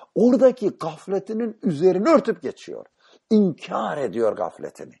 Oradaki gafletinin üzerine örtüp geçiyor. İnkar ediyor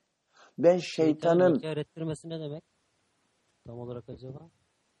gafletini. Ben şeytanın... İnkar ettirmesi ne demek? Tam olarak acaba?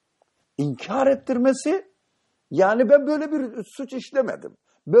 İnkar ettirmesi, yani ben böyle bir suç işlemedim.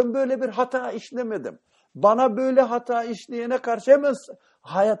 Ben böyle bir hata işlemedim. Bana böyle hata işleyene karşı hemen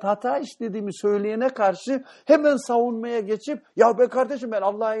hata işlediğimi söyleyene karşı hemen savunmaya geçip ya be kardeşim ben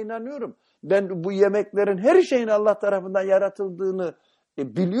Allah'a inanıyorum. Ben bu yemeklerin her şeyin Allah tarafından yaratıldığını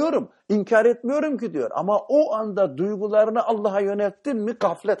biliyorum. İnkar etmiyorum ki diyor. Ama o anda duygularını Allah'a yönelttin mi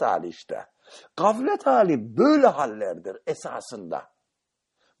gaflet hali işte. Gaflet hali böyle hallerdir esasında.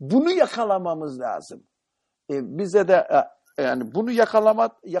 Bunu yakalamamız lazım. Bize de yani bunu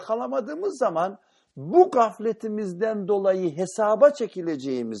yakalamadığımız zaman bu gafletimizden dolayı hesaba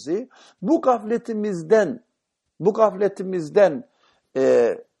çekileceğimizi, bu gafletimizden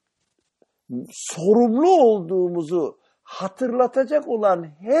sorumlu olduğumuzu hatırlatacak olan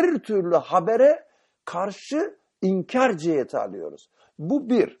her türlü habere karşı inkar ciheti alıyoruz. Bu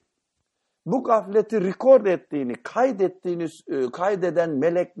bir. Bu gafleti record ettiğini, kaydeden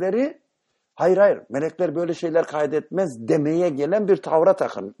melekleri hayır melekler böyle şeyler kaydetmez demeye gelen bir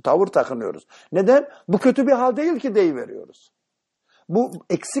tavır takınıyoruz. Neden? Bu kötü bir hal değil ki deyiveriyoruz. Bu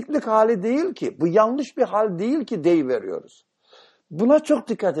eksiklik hali değil ki, bu yanlış bir hal değil ki deyiveriyoruz. Buna çok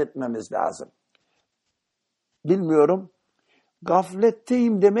dikkat etmemiz lazım. Bilmiyorum,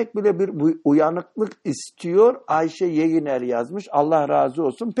 gafletteyim demek bile bir uyanıklık istiyor. Ayşe Yayıner yazmış, Allah razı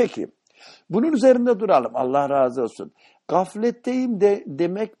olsun. Peki, bunun üzerinde duralım, Allah razı olsun. Gafletteyim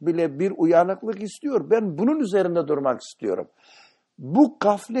demek bile bir uyanıklık istiyor. Ben bunun üzerinde durmak istiyorum. Bu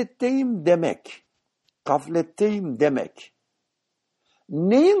gafletteyim demek.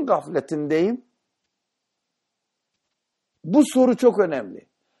 Neyin gafletindeyim? Bu soru çok önemli.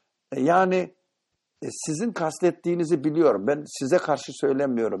 Yani sizin kastettiğinizi biliyorum. Ben size karşı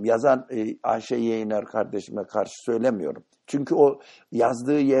söylemiyorum. Yazan Ayşe Yayıner kardeşime karşı söylemiyorum. Çünkü o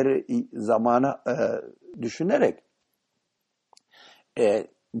yazdığı yeri zamana düşünerek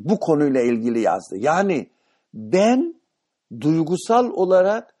bu konuyla ilgili yazdı. Yani ben duygusal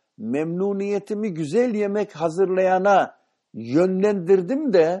olarak memnuniyetimi güzel yemek hazırlayana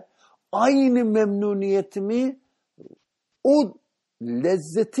yönlendirdim de aynı memnuniyetimi o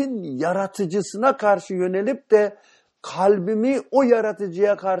lezzetin yaratıcısına karşı yönelip de kalbimi o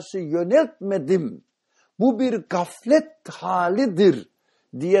yaratıcıya karşı yöneltmedim. Bu bir gaflet halidir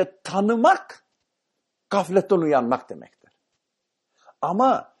diye tanımak gafletten uyanmak demektir.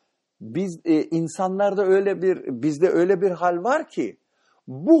 Ama bizde öyle bir hal var ki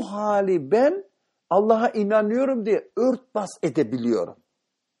bu hali ben Allah'a inanıyorum diye örtbas edebiliyorum.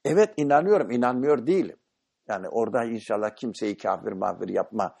 Evet inanıyorum, inanmıyor değilim. Yani orada inşallah kimseyi kafir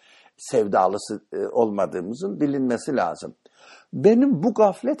yapma sevdalısı olmadığımızın bilinmesi lazım. Benim bu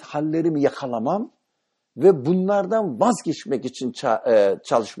gaflet hallerimi yakalamam ve bunlardan vazgeçmek için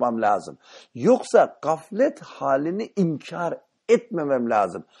çalışmam lazım. Yoksa gaflet halini inkar etmemem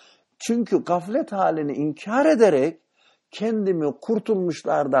lazım. Çünkü gaflet halini inkar ederek kendimi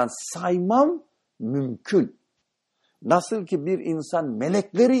kurtulmuşlardan saymam mümkün. Nasıl ki bir insan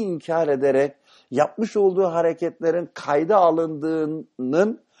melekleri inkar ederek yapmış olduğu hareketlerin kayda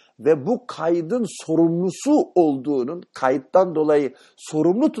alındığının ve bu kaydın sorumlusu olduğunun, kayıttan dolayı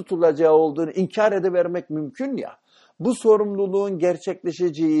sorumlu tutulacağı olduğunu inkar edivermek mümkün ya. Bu sorumluluğun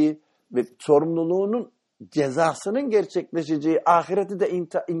gerçekleşeceği ve sorumluluğunun cezasının gerçekleşeceği ahireti de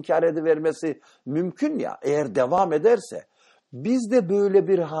inkar edivermesi mümkün ya. Eğer devam ederse biz de böyle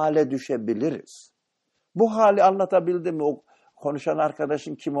bir hale düşebiliriz. Bu hali anlatabildim mi? O konuşan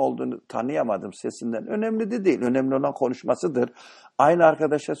arkadaşın kim olduğunu tanıyamadım sesinden. Önemli de değil. Önemli olan konuşmasıdır. Aynı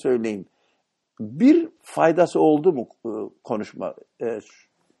arkadaşa söyleyeyim. Bir faydası oldu mu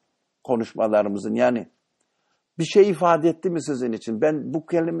konuşmalarımızın? Yani bir şey ifade etti mi sizin için? Ben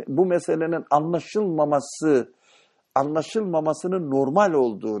bu meselenin anlaşılmamasının normal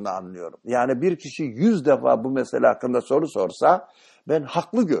olduğunu anlıyorum. Yani bir kişi 100 defa bu mesele hakkında soru sorsa ben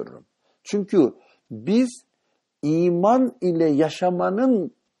haklı görürüm. Çünkü biz iman ile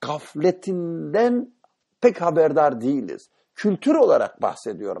yaşamanın gafletinden pek haberdar değiliz. Kültür olarak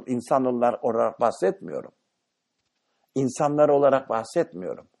bahsediyorum. İnsanlar olarak bahsetmiyorum. İnsanlar olarak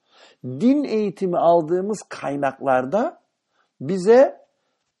bahsetmiyorum. Din eğitimi aldığımız kaynaklarda bize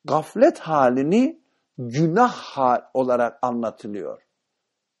gaflet halini günah olarak anlatılıyor.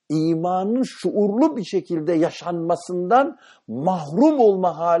 İmanın şuurlu bir şekilde yaşanmasından mahrum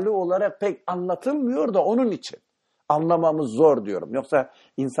olma hali olarak pek anlatılmıyor da onun için. Anlamamız zor diyorum. Yoksa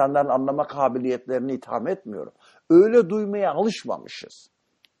insanların anlama kabiliyetlerini itham etmiyorum. Öyle duymaya alışmamışız.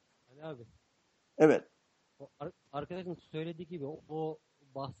 Ali abi. Evet. Arkadaşın söylediği gibi o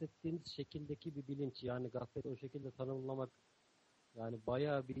bahsettiğiniz şekildeki bir bilinç, yani gaflet o şekilde tanımlamak, yani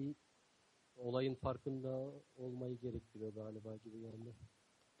bayağı bir olayın farkında olmayı gerektiriyor galiba gibi geldi.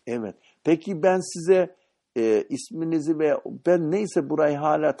 Evet. Peki ben size isminizi ve ben neyse burayı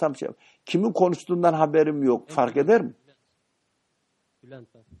hala tam kimin konuştuğundan haberim yok. Evet, fark eder mi? Bülent.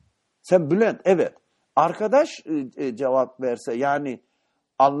 Sen Bülent, evet. Arkadaş cevap verse, yani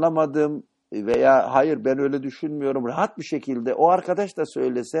anlamadım veya hayır ben öyle düşünmüyorum, rahat bir şekilde o arkadaş da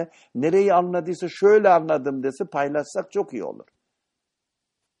söylese, nereyi anladıysa şöyle anladım dese, paylaşsak çok iyi olur.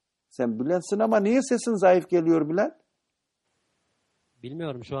 Sen Bülent'sin ama niye sesin zayıf geliyor Bülent?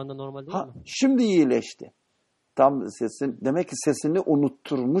 Bilmiyorum, şu anda normal değil mi? Şimdi iyileşti. Tam sesin, demek ki sesini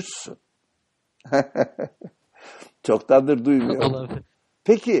unutturmuşsun. Çoktandır duymuyorum.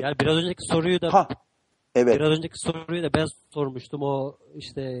 Peki. Yani biraz önceki soruyu da evet. Biraz önceki soruyu da ben sormuştum. O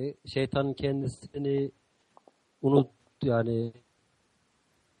işte şeytanın kendisini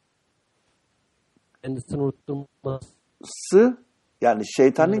kendisini unutturması, yani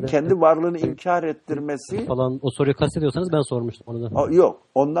şeytanın kendi varlığını inkar ettirmesi falan, o soruyu kastediyorsanız ben sormuştum onu da. Yok.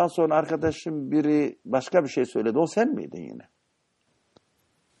 Ondan sonra arkadaşım biri başka bir şey söyledi. O sen miydin yine?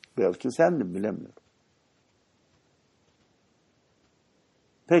 Belki sendin, bilemiyorum.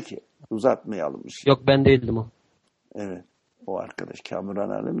 Peki. Uzatmayalım işi. Yok, ben değildim o. Evet. O arkadaş Kamuran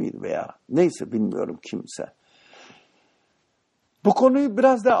Ali miydi veya neyse, bilmiyorum kimse. Bu konuyu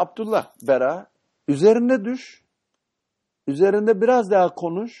biraz daha Abdullah Bera üzerine düş. Üzerinde biraz daha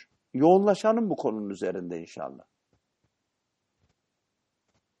konuş. Yoğunlaşalım bu konunun üzerinde inşallah.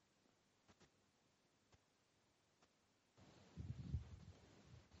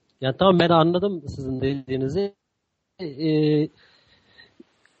 Yani tamam, ben anladım sizin dediğinizi.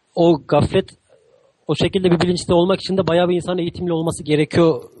 O gaflet o şekilde bir bilinçte olmak için de bayağı bir insan eğitimli olması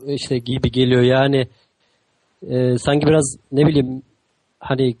gerekiyor işte gibi geliyor. Yani sanki biraz ne bileyim,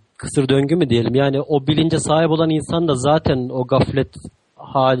 hani kısır döngü mü diyelim. Yani o bilince sahip olan insan da zaten o gaflet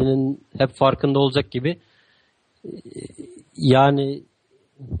halinin hep farkında olacak gibi. Yani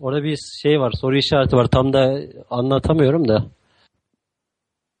orada bir şey var, soru işareti var. Tam da anlatamıyorum da.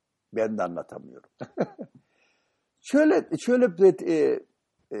 Ben de anlatamıyorum. şöyle bir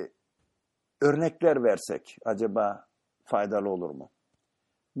örnekler versek acaba faydalı olur mu?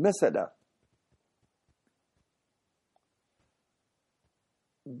 Mesela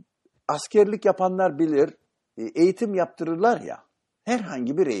askerlik yapanlar bilir, eğitim yaptırırlar ya,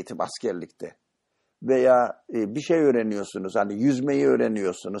 herhangi bir eğitim askerlikte veya bir şey öğreniyorsunuz, hani yüzmeyi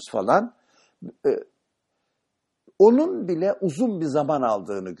öğreniyorsunuz falan, onun bile uzun bir zaman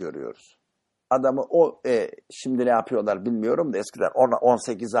aldığını görüyoruz. Adamı şimdi ne yapıyorlar bilmiyorum da eskiden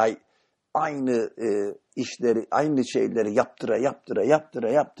 18 ay aynı işleri, aynı şeyleri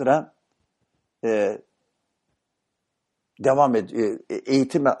yaptıra devam ediyor.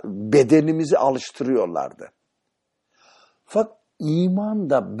 Eğitime, bedenimizi alıştırıyorlardı. Fakat iman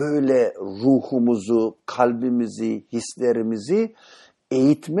da böyle ruhumuzu, kalbimizi, hislerimizi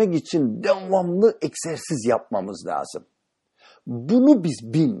eğitmek için devamlı egzersiz yapmamız lazım. Bunu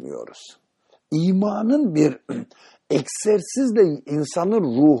biz bilmiyoruz. İmanın bir egzersizle insanın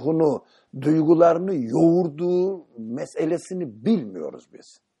ruhunu, duygularını yoğurduğu meselesini bilmiyoruz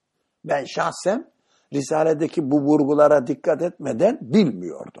biz. Ben şahsen Risale'deki bu vurgulara dikkat etmeden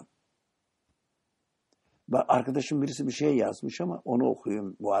bilmiyordum. Arkadaşım birisi bir şey yazmış ama onu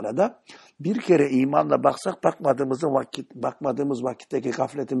okuyayım bu arada. Bir kere imanla baksak bakmadığımız vakitteki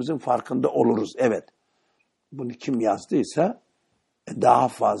gafletimizin farkında oluruz. Evet. Bunu kim yazdıysa daha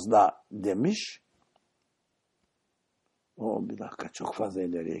fazla demiş. Bir dakika, çok fazla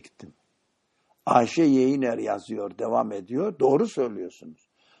ileriye gittim. Ayşe Yeğiner yazıyor, devam ediyor. Doğru söylüyorsunuz.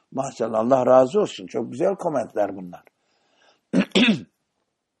 Maşallah, Allah razı olsun. Çok güzel komentler bunlar.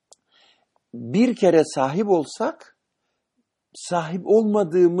 Bir kere sahip olsak, sahip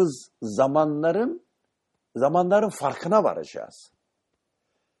olmadığımız zamanların farkına varacağız.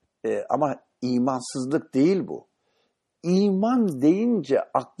 Ama imansızlık değil bu. İman deyince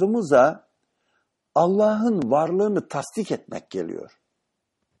aklımıza Allah'ın varlığını tasdik etmek geliyor.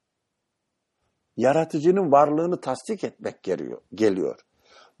 Yaratıcının varlığını tasdik etmek geliyor.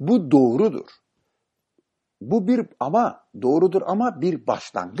 Bu doğrudur. Bu bir ama doğrudur ama bir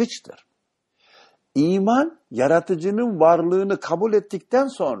başlangıçtır. İman, yaratıcının varlığını kabul ettikten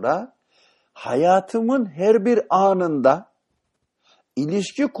sonra hayatımın her bir anında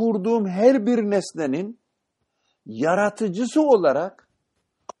ilişki kurduğum her bir nesnenin yaratıcısı olarak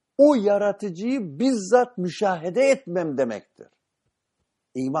o yaratıcıyı bizzat müşahede etmem demektir.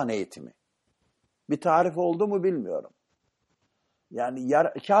 İman eğitimi. Bir tarif oldu mu bilmiyorum. Yani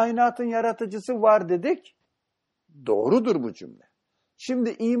kainatın yaratıcısı var dedik. Doğrudur bu cümle.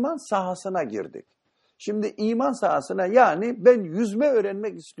 Şimdi iman sahasına girdik. Şimdi iman sahasına yani ben yüzme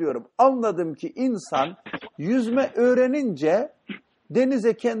öğrenmek istiyorum. Anladım ki insan yüzme öğrenince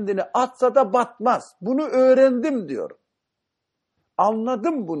denize kendini atsa da batmaz. Bunu öğrendim diyorum.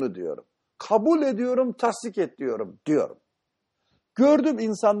 Anladım bunu diyorum. Kabul ediyorum, tasdik ediyorum diyorum. Gördüm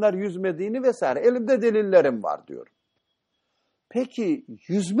insanlar yüzmediğini vesaire. Elimde delillerim var diyorum. Peki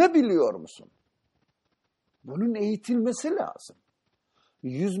yüzme biliyor musun? Bunun eğitilmesi lazım.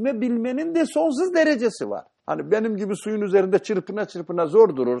 Yüzme bilmenin de sonsuz derecesi var. Hani benim gibi suyun üzerinde çırpına çırpına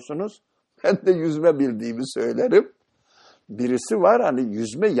zor durursunuz. Ben de yüzme bildiğimi söylerim. Birisi var hani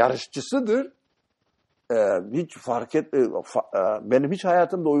yüzme yarışçısıdır. Hiç fark et, benim hiç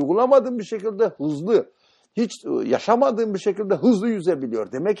hayatımda uygulamadığım bir şekilde hızlı, hiç yaşamadığım bir şekilde hızlı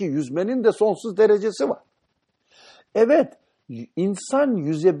yüzebiliyor. Demek ki yüzmenin de sonsuz derecesi var. Evet, insan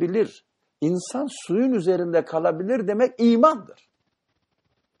yüzebilir, insan suyun üzerinde kalabilir demek imandır.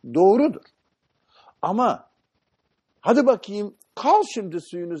 Doğrudur. Ama hadi bakayım kal şimdi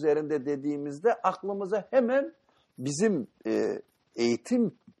suyun üzerinde dediğimizde aklımıza hemen bizim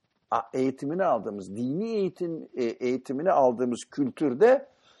eğitimini aldığımız, dini eğitimini aldığımız kültürde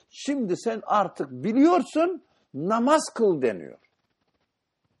şimdi sen artık biliyorsun namaz kıl deniyor.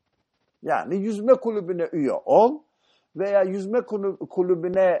 Yani yüzme kulübüne üye ol veya yüzme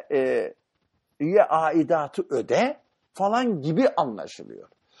kulübüne üye aidatı öde falan gibi anlaşılıyor.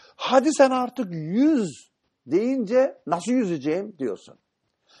 Hadi sen artık yüz deyince nasıl yüzeceğim diyorsun.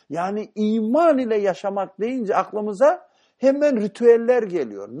 Yani iman ile yaşamak deyince aklımıza hemen ritüeller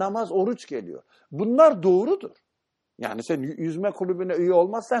geliyor. Namaz, oruç geliyor. Bunlar doğrudur. Yani sen yüzme kulübüne üye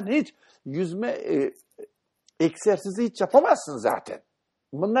olmazsan hiç yüzme egzersizi hiç yapamazsın zaten.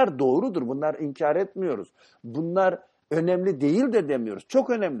 Bunlar doğrudur. Bunlar inkar etmiyoruz. Bunlar önemli değil de demiyoruz. Çok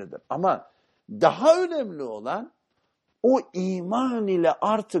önemlidir. Ama daha önemli olan o iman ile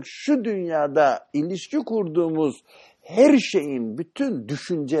artık şu dünyada ilişki kurduğumuz her şeyin, bütün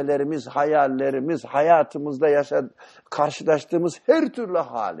düşüncelerimiz, hayallerimiz, hayatımızda karşılaştığımız her türlü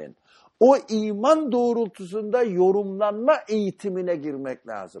halin o iman doğrultusunda yorumlanma eğitimine girmek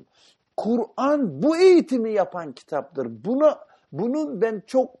lazım. Kur'an bu eğitimi yapan kitaptır. Bunun ben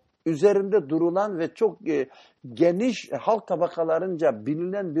çok üzerinde durulan ve çok geniş halk tabakalarınca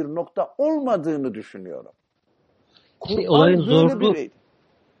bilinen bir nokta olmadığını düşünüyorum. Olayın zorluğu,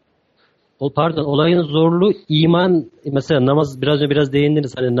 olayın zorluğu iman, mesela namaz biraz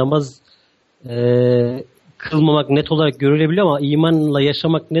değindiniz, hani namaz kılmamak net olarak görülebiliyor ama imanla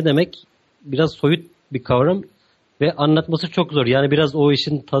yaşamak ne demek? Biraz soyut bir kavram ve anlatması çok zor. Yani biraz o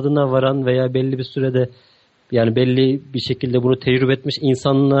işin tadına varan veya belli bir sürede yani belli bir şekilde bunu tecrübe etmiş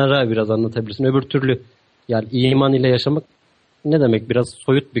insanlara biraz anlatabilirsin. Öbür türlü yani iman ile yaşamak ne demek? Biraz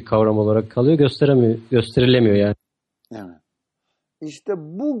soyut bir kavram olarak kalıyor. Gösterilemiyor yani. Evet. İşte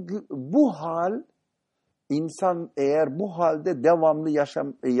bu hal, insan eğer bu halde devamlı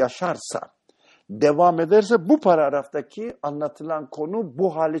yaşarsa, devam ederse bu paragraftaki anlatılan konu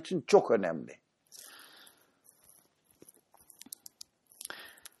bu hal için çok önemli.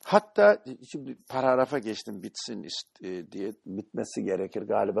 Hatta şimdi paragrafa geçtim bitsin diye, bitmesi gerekir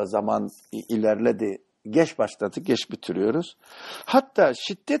galiba, zaman ilerledi. Geç başladık, geç bitiriyoruz. Hatta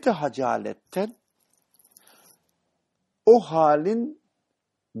şiddeti hacaletten o halin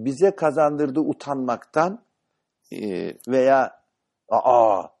bize kazandırdığı utanmaktan veya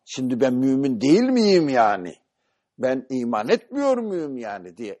şimdi ben mümin değil miyim yani? Ben iman etmiyor muyum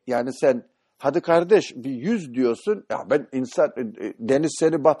yani diye. Yani sen hadi kardeş bir yüz diyorsun. Ya ben deniz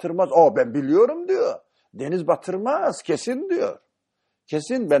seni batırmaz. Ben biliyorum diyor. Deniz batırmaz kesin diyor.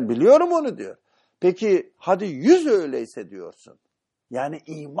 Kesin ben biliyorum onu diyor. Peki hadi yüz öyleyse diyorsun. Yani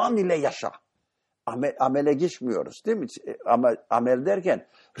iman ile yaşa. Amele geçmiyoruz değil mi? Amel derken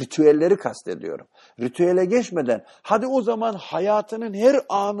ritüelleri kastediyorum. Ritüele geçmeden hadi o zaman hayatının her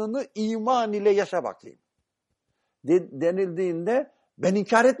anını iman ile yaşa bakayım. Denildiğinde ben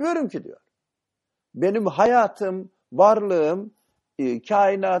inkar etmiyorum ki diyor. Benim hayatım, varlığım,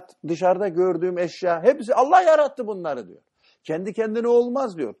 kainat, dışarıda gördüğüm eşya hepsi Allah yarattı bunları diyor. Kendi kendine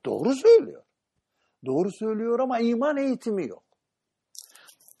olmaz diyor. Doğru söylüyor. Doğru söylüyor ama iman eğitimi yok.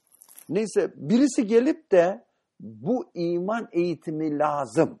 Neyse birisi gelip de bu iman eğitimi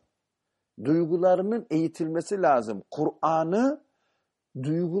lazım. Duygularının eğitilmesi lazım. Kur'an'ı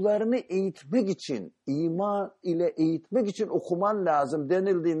duygularını eğitmek için, iman ile eğitmek için okuman lazım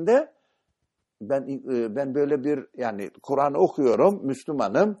denildiğinde ben böyle bir yani Kur'an okuyorum,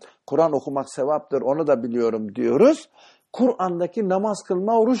 Müslümanım. Kur'an okumak sevaptır, onu da biliyorum diyoruz. Kur'an'daki namaz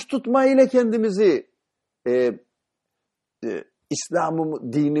kılma, oruç tutma ile kendimizi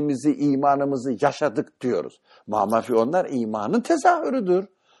İslam'ı, dinimizi, imanımızı yaşadık diyoruz. Mamafi onlar imanın tezahürüdür.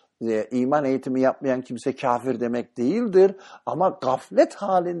 İman eğitimi yapmayan kimse kafir demek değildir. Ama gaflet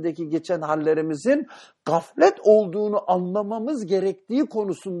halindeki geçen hallerimizin gaflet olduğunu anlamamız gerektiği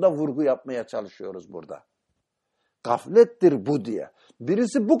konusunda vurgu yapmaya çalışıyoruz burada. Gaflettir bu diye.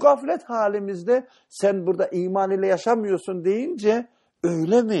 Birisi bu gaflet halimizde sen burada iman ile yaşamıyorsun deyince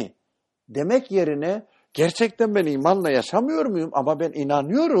öyle mi? Demek yerine gerçekten ben imanla yaşamıyor muyum ama ben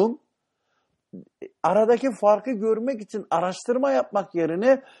inanıyorum. Aradaki farkı görmek için araştırma yapmak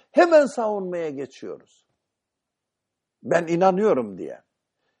yerine hemen savunmaya geçiyoruz. Ben inanıyorum diye.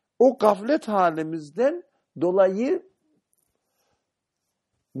 O gaflet halimizden dolayı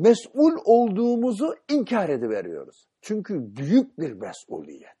mesul olduğumuzu inkar ediveriyoruz. Çünkü büyük bir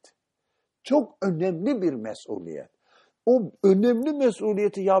mesuliyet. Çok önemli bir mesuliyet. O önemli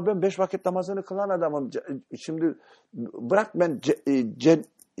mesuliyeti ya ben 5 vakit namazını kılan adamım. Şimdi bırak ben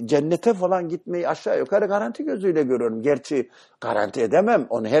cennete falan gitmeyi aşağı yukarı garanti gözüyle görüyorum. Gerçi garanti edemem.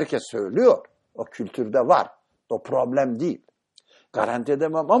 Onu herkes söylüyor. O kültürde var. O problem değil. Garanti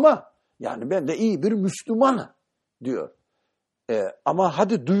edemem ama yani ben de iyi bir Müslümanım diyor. Ama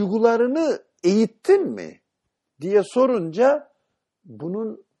hadi duygularını eğittin mi diye sorunca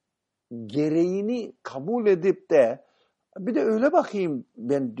bunun gereğini kabul edip de bir de öyle bakayım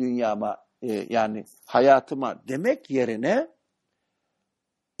ben dünyama yani hayatıma demek yerine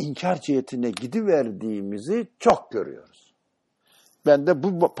inkar cihetine gidiverdiğimizi çok görüyoruz. Ben de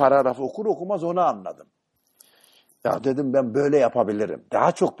bu paragrafı okur okumaz onu anladım. Ya dedim ben böyle yapabilirim.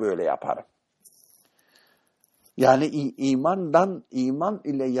 Daha çok böyle yaparım. Yani iman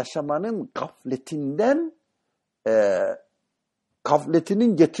ile yaşamanın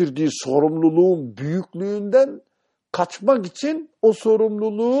gafletinin getirdiği sorumluluğun büyüklüğünden kaçmak için o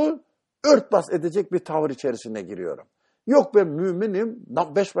sorumluluğu örtbas edecek bir tavır içerisine giriyorum. Yok ben müminim,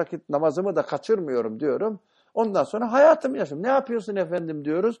 5 vakit namazımı da kaçırmıyorum diyorum. Ondan sonra hayatımı yaşıyorum. Ne yapıyorsun efendim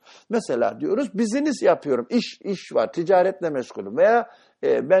diyoruz. Mesela diyoruz business yapıyorum. İş var, ticaretle meşgulüm veya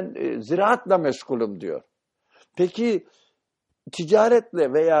ben ziraatla meşgulüm diyor. Peki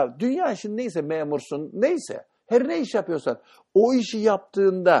ticaretle veya dünya işin neyse memursun neyse her ne iş yapıyorsan o işi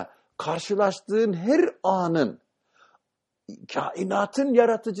yaptığında karşılaştığın her anın kainatın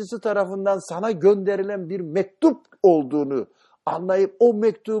yaratıcısı tarafından sana gönderilen bir mektup olduğunu anlayıp o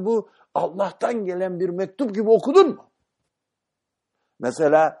mektubu Allah'tan gelen bir mektup gibi okudun mu?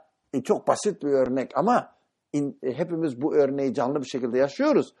 Mesela çok basit bir örnek ama hepimiz bu örneği canlı bir şekilde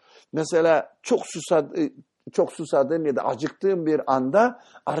yaşıyoruz. Mesela çok susadığın ya da acıktığın bir anda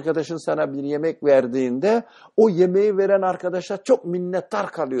arkadaşın sana bir yemek verdiğinde o yemeği veren arkadaşa çok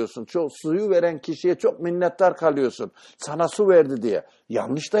minnettar kalıyorsun. Suyu veren kişiye çok minnettar kalıyorsun. Sana su verdi diye.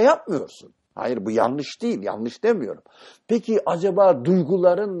 Yanlış da yapmıyorsun. Hayır bu yanlış değil. Yanlış demiyorum. Peki acaba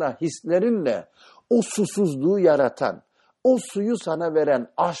duygularınla, hislerinle o susuzluğu yaratan, o suyu sana veren,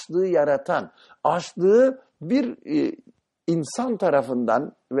 açlığı yaratan, açlığı bir insan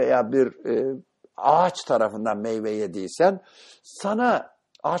tarafından veya bir ağaç tarafından meyve yediysen, sana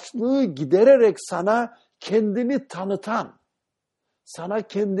açlığı gidererek sana kendini tanıtan, sana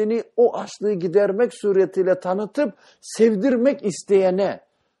kendini o açlığı gidermek suretiyle tanıtıp sevdirmek isteyene,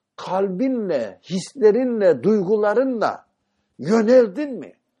 kalbinle, hislerinle, duygularınla yöneldin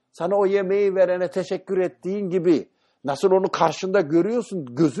mi? Sana o yemeği verene teşekkür ettiğin gibi nasıl onu karşında görüyorsun,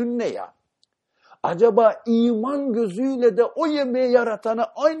 gözünle ya. Acaba iman gözüyle de o yemeği yaratanı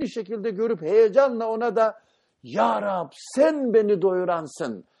aynı şekilde görüp heyecanla ona da Ya Rab sen beni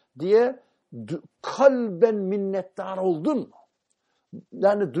doyuransın diye kalben minnettar oldun mu?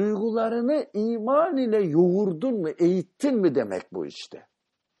 Yani duygularını iman ile yoğurdun mu, eğittin mi demek bu işte.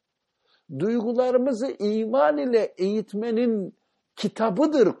 Duygularımızı iman ile eğitmenin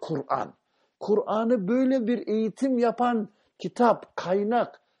kitabıdır Kur'an. Kur'an'ı böyle bir eğitim yapan kitap,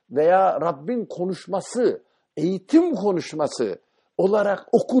 kaynak veya Rabbin konuşması, eğitim konuşması olarak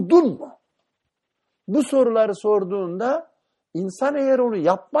okudun mu? Bu soruları sorduğunda insan eğer onu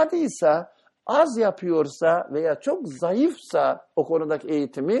yapmadıysa, az yapıyorsa veya çok zayıfsa o konudaki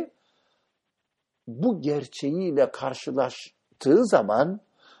eğitimi bu gerçeğiyle karşılaştığı zaman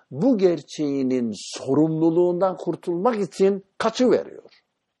bu gerçeğinin sorumluluğundan kurtulmak için kaçıveriyor.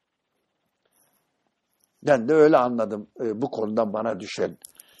 Ben de öyle anladım bu konudan bana düşen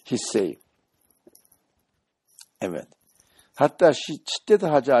hisseyi. Evet. Hatta şiddet-i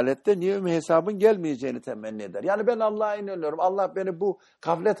hacalette niyemi hesabın gelmeyeceğini temenni eder. Yani ben Allah'a inanıyorum. Allah beni bu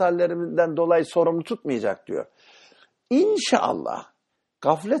gaflet hallerimden dolayı sorumlu tutmayacak diyor. İnşallah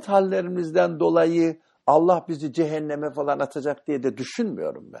gaflet hallerimizden dolayı Allah bizi cehenneme falan atacak diye de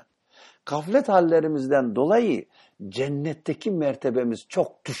düşünmüyorum ben. Gaflet hallerimizden dolayı cennetteki mertebemiz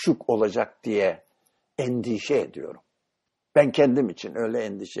çok düşük olacak diye endişe ediyorum. Ben kendim için öyle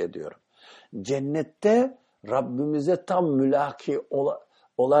endişe ediyorum. Cennette Rabbimize tam mülaki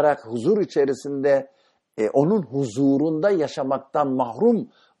olarak huzur içerisinde onun huzurunda yaşamaktan mahrum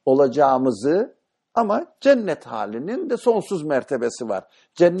olacağımızı, ama cennet halinin de sonsuz mertebesi var.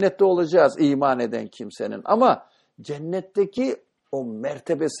 Cennette olacağız iman eden kimsenin, ama cennetteki o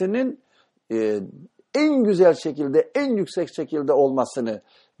mertebesinin en güzel şekilde, en yüksek şekilde olmasını,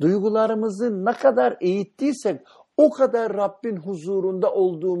 duygularımızı ne kadar eğittiysek o kadar Rabbin huzurunda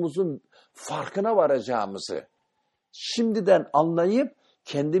olduğumuzun farkına varacağımızı şimdiden anlayıp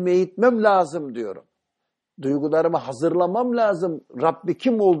kendimi eğitmem lazım diyorum. Duygularımı hazırlamam lazım Rabbi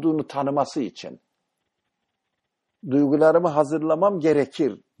kim olduğunu tanıması için. Duygularımı hazırlamam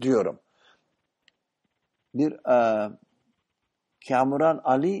gerekir diyorum. Bir Kamuran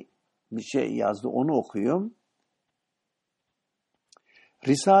Ali bir şey yazdı, onu okuyayım.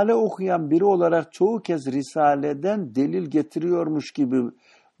 Risale okuyan biri olarak çoğu kez Risale'den delil getiriyormuş gibi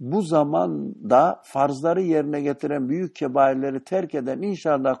bu zamanda farzları yerine getiren büyük kebairleri terk eden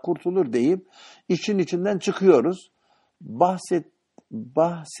inşallah kurtulur deyip işin içinden çıkıyoruz.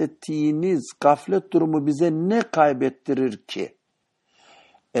 Bahsettiğiniz gaflet durumu bize ne kaybettirir ki?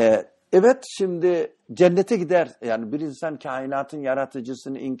 Evet, şimdi cennete gider. Yani bir insan kainatın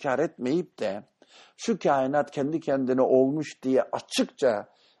yaratıcısını inkar etmeyip de şu kainat kendi kendine olmuş diye açıkça,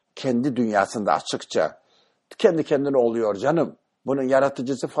 kendi dünyasında açıkça kendi kendine oluyor canım, bunun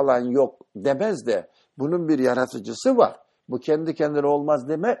yaratıcısı falan yok demez de bunun bir yaratıcısı var, bu kendi kendine olmaz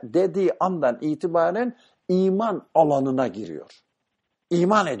dediği andan itibaren iman alanına giriyor.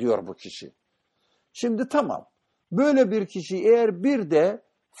 İman ediyor bu kişi. Şimdi tamam, böyle bir kişi eğer bir de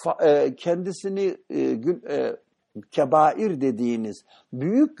kendisini kebair dediğiniz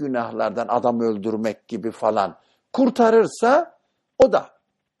büyük günahlardan, adam öldürmek gibi falan kurtarırsa o da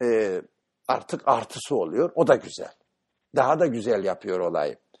artık artısı oluyor. O da güzel. Daha da güzel yapıyor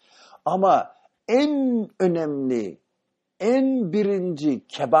olayı. Ama en önemli, en birinci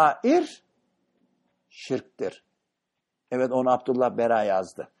kebair şirktir. Evet, onu Abdullah Bera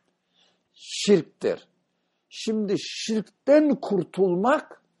yazdı. Şirktir. Şimdi şirkten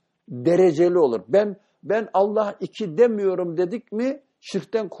kurtulmak dereceli olur. Ben Allah iki demiyorum dedik mi,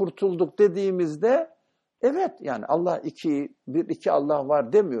 şirkten kurtulduk dediğimizde evet, yani Allah iki Allah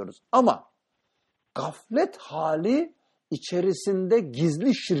var demiyoruz. Ama gaflet hali içerisinde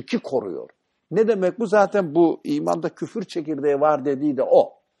gizli şirki koruyor. Ne demek bu? Zaten bu imanda küfür çekirdeği var dediği de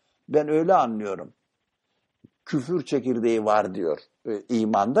o. Ben öyle anlıyorum. Küfür çekirdeği var diyor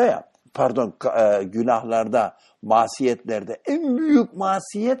imanda ya. Pardon, günahlarda, masiyetlerde en büyük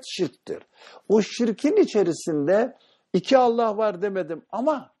masiyet şirktir. O şirkin içerisinde iki Allah var demedim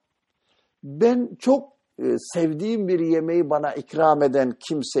ama ben çok sevdiğim bir yemeği bana ikram eden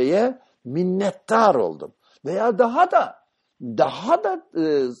kimseye minnettar oldum. Veya daha da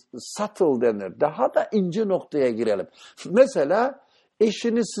subtle denir, daha da ince noktaya girelim. Mesela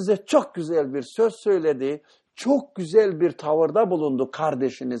eşiniz size çok güzel bir söz söyledi, çok güzel bir tavırda bulundu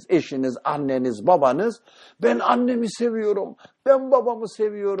kardeşiniz, eşiniz, anneniz, babanız. Ben annemi seviyorum, ben babamı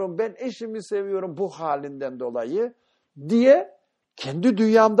seviyorum, ben eşimi seviyorum bu halinden dolayı diye kendi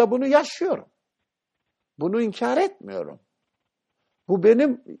dünyamda bunu yaşıyorum. Bunu inkar etmiyorum. Bu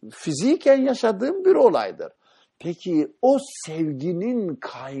benim fiziken yaşadığım bir olaydır. Peki o sevginin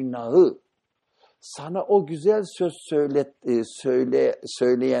kaynağı, sana o güzel söz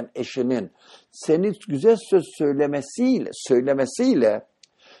söyleyen eşinin seni güzel söz söylemesiyle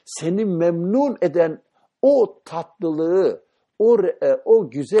seni memnun eden o tatlılığı, o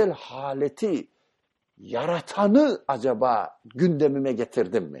güzel haleti yaratanı acaba gündemime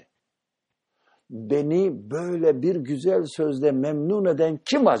getirdim mi? Beni böyle bir güzel sözle memnun eden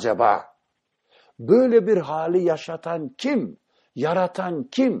kim acaba? Böyle bir hali yaşatan kim? Yaratan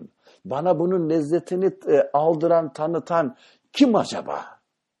kim? Bana bunun lezzetini aldıran, tanıtan kim acaba?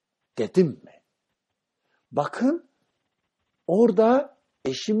 Dedim mi? Bakın, orada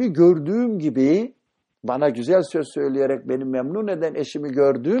eşimi gördüğüm gibi, bana güzel söz söyleyerek beni memnun eden eşimi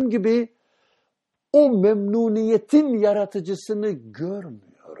gördüğüm gibi, o memnuniyetin yaratıcısını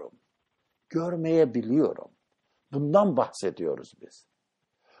görmüyorum. Görmeyebiliyorum. Bundan bahsediyoruz biz.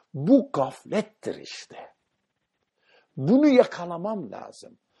 Bu gaflettir işte. Bunu yakalamam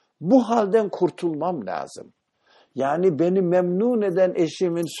lazım. Bu halden kurtulmam lazım. Yani beni memnun eden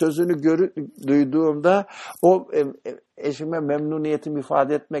eşimin sözünü duyduğumda o eşime memnuniyetimi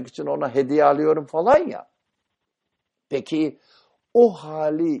ifade etmek için ona hediye alıyorum falan ya. Peki o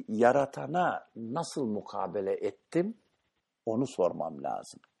hali yaratana nasıl mukabele ettim? Onu sormam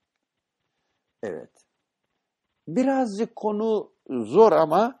lazım. Evet. Birazcık konu zor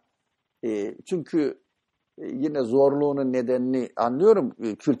ama çünkü yine zorluğunun nedenini anlıyorum.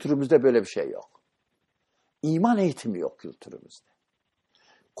 Kültürümüzde böyle bir şey yok. İman eğitimi yok kültürümüzde.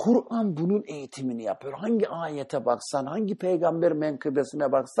 Kur'an bunun eğitimini yapıyor. Hangi ayete baksan, hangi peygamber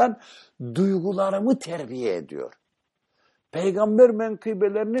menkıbesine baksan duygularımı terbiye ediyor. Peygamber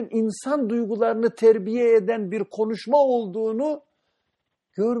menkıbelerinin insan duygularını terbiye eden bir konuşma olduğunu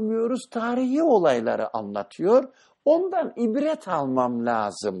görmüyoruz. Tarihi olayları anlatıyor. Ondan ibret almam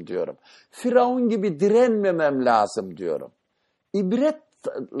lazım diyorum. Firavun gibi direnmemem lazım diyorum. İbret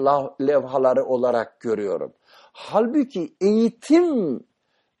levhaları olarak görüyorum. Halbuki eğitim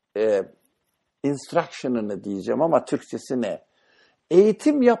instruction'ını diyeceğim ama Türkçesi ne?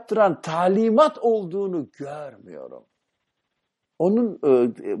 Eğitim yaptıran talimat olduğunu görmüyorum. Onun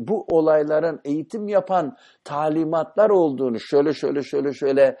bu olayların eğitim yapan talimatlar olduğunu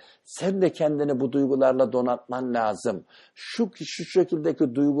şöyle sen de kendini bu duygularla donatman lazım. Şu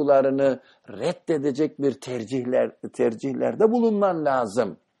şekildeki duygularını reddedecek bir tercihlerde bulunman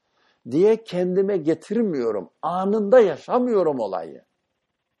lazım diye kendime getirmiyorum. Anında yaşamıyorum olayı.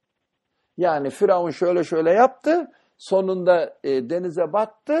 Yani Firavun şöyle yaptı, sonunda denize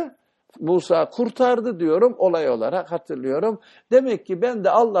battı. Musa kurtardı diyorum, olay olarak hatırlıyorum. Demek ki ben de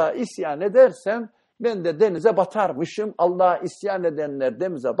Allah'a isyan edersem ben de denize batarmışım. Allah'a isyan edenler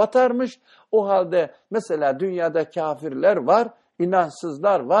denize batarmış. O halde mesela dünyada kafirler var,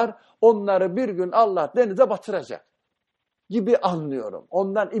 inançsızlar var. Onları bir gün Allah denize batıracak gibi anlıyorum.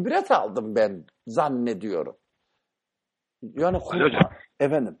 Ondan ibret aldım ben zannediyorum. Yani hocam.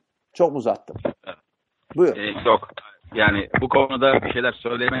 Efendim, çok uzattım. Buyur. Yok. Yani bu konuda bir şeyler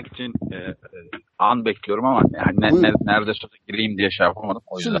söylemek için an bekliyorum ama yani nerede söze gireyim diye şey yapamadım.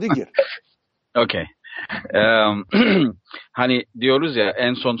 O yüzden. Şimdi gir. Okey. Hani diyoruz ya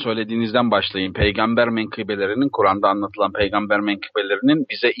en son söylediğinizden başlayayım. Peygamber menkıbelerinin, Kur'an'da anlatılan peygamber menkıbelerinin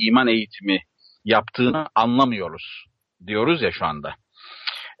bize iman eğitimi yaptığını anlamıyoruz. Diyoruz ya şu anda.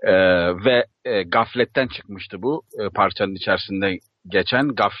 Ve gafletten çıkmıştı bu. Parçanın içerisinde geçen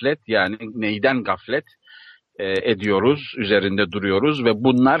gaflet, yani neyden gaflet? Ediyoruz, üzerinde duruyoruz ve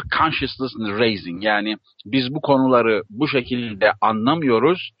bunlar consciousness raising, yani biz bu konuları bu şekilde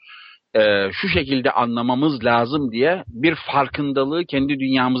anlamıyoruz, şu şekilde anlamamız lazım diye bir farkındalığı kendi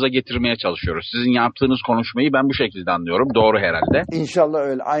dünyamıza getirmeye çalışıyoruz. Sizin yaptığınız konuşmayı ben bu şekilde anlıyorum, doğru herhalde. İnşallah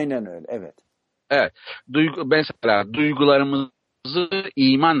öyle, aynen öyle, evet. Evet, mesela duygularımızı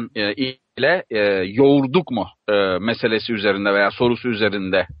iman ile yoğurduk mu meselesi üzerinde veya sorusu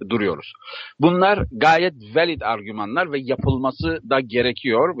üzerinde duruyoruz. Bunlar gayet valid argümanlar ve yapılması da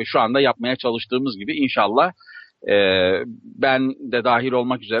gerekiyor ve şu anda yapmaya çalıştığımız gibi inşallah ben de dahil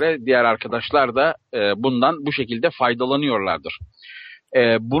olmak üzere diğer arkadaşlar da bundan bu şekilde faydalanıyorlardır.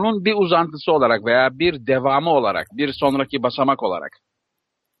 Bunun bir uzantısı olarak veya bir devamı olarak, bir sonraki basamak olarak,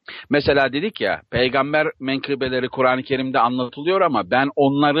 mesela dedik ya, peygamber menkıbeleri Kur'an-ı Kerim'de anlatılıyor ama ben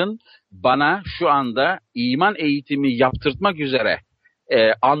onların bana şu anda iman eğitimi yaptırtmak üzere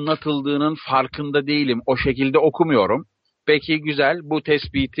anlatıldığının farkında değilim. O şekilde okumuyorum. Peki güzel, bu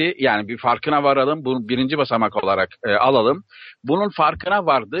tespiti, yani bir farkına varalım. Bunu birinci basamak olarak alalım. Bunun farkına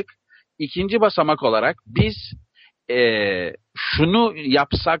vardık. İkinci basamak olarak biz şunu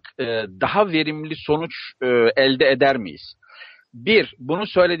yapsak daha verimli sonuç elde eder miyiz? Bir, bunu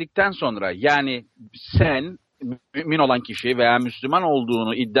söyledikten sonra, yani sen mümin olan kişi veya Müslüman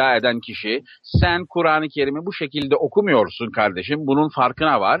olduğunu iddia eden kişi, sen Kur'an-ı Kerim'i bu şekilde okumuyorsun kardeşim, bunun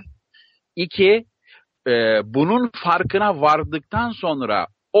farkına var. İki, bunun farkına vardıktan sonra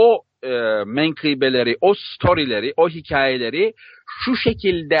o menkıbeleri, o storyleri, o hikayeleri şu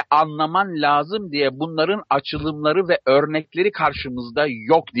şekilde anlaman lazım diye bunların açılımları ve örnekleri karşımızda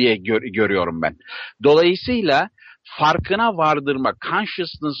yok diye görüyorum ben. Dolayısıyla farkına vardırma,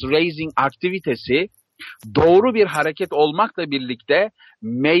 consciousness raising aktivitesi doğru bir hareket olmakla birlikte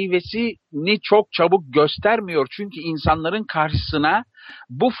meyvesini çok çabuk göstermiyor. Çünkü insanların karşısına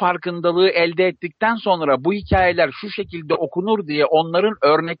bu farkındalığı elde ettikten sonra bu hikayeler şu şekilde okunur diye onların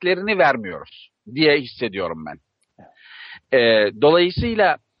örneklerini vermiyoruz diye hissediyorum ben.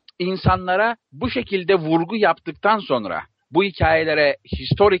 Dolayısıyla insanlara bu şekilde vurgu yaptıktan sonra bu hikayelere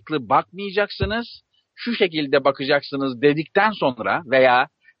historically bakmayacaksınız, şu şekilde bakacaksınız dedikten sonra veya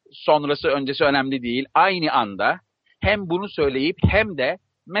sonrası öncesi önemli değil, aynı anda hem bunu söyleyip hem de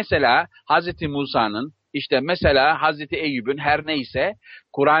mesela Hazreti Musa'nın, işte mesela Hazreti Eyüp'ün, her neyse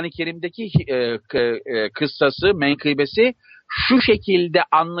Kur'an-ı Kerim'deki kıssası, menkıbesi şu şekilde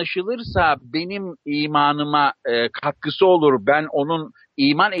anlaşılırsa benim imanıma katkısı olur. Ben onun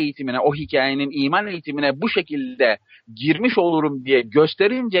iman eğitimine, o hikayenin iman eğitimine bu şekilde girmiş olurum diye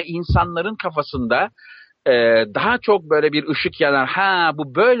gösterince insanların kafasında daha çok böyle bir ışık yanar. Ha,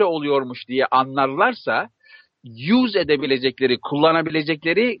 bu böyle oluyormuş diye anlarlarsa use edebilecekleri,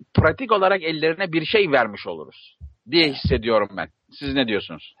 kullanabilecekleri, pratik olarak ellerine bir şey vermiş oluruz diye hissediyorum ben. Siz ne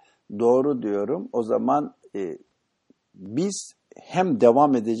diyorsunuz? Doğru diyorum. O zaman biz hem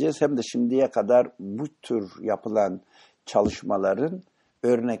devam edeceğiz hem de şimdiye kadar bu tür yapılan çalışmaların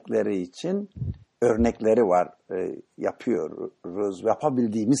örnekleri var. Yapıyoruz.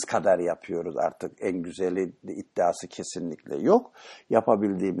 Yapabildiğimiz kadar yapıyoruz artık. En güzeli iddiası kesinlikle yok.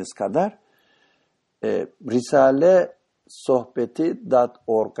 Yapabildiğimiz kadar. Risale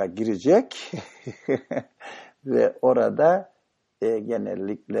sohbeti.org'a girecek ve orada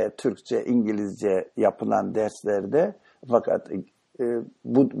genellikle Türkçe, İngilizce yapılan derslerde, fakat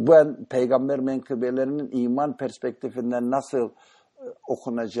ben peygamber menkıbelerinin iman perspektifinden nasıl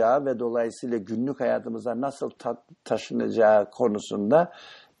okunacağı ve dolayısıyla günlük hayatımıza nasıl taşınacağı konusunda,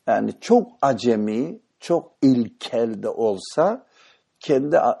 yani çok acemi, çok ilkel de olsa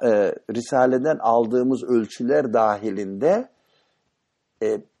kendi Risale'den aldığımız ölçüler dahilinde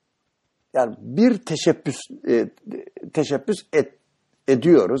yani bir teşebbüs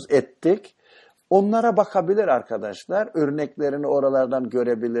ettik. Onlara bakabilir arkadaşlar. Örneklerini oralardan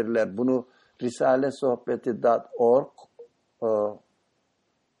görebilirler. Bunu risalesohbeti.org,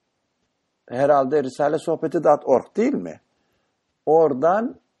 herhalde risalesohbeti.org değil mi?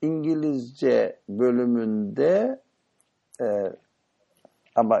 Oradan İngilizce bölümünde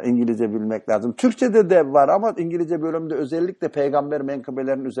ama İngilizce bilmek lazım. Türkçe'de de var ama İngilizce bölümde özellikle peygamber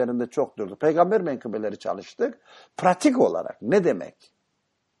menkıbelerinin üzerinde çok durdu. Peygamber menkıbeleri çalıştık. Pratik olarak ne demek?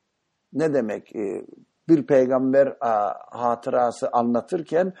 Ne demek bir peygamber hatırası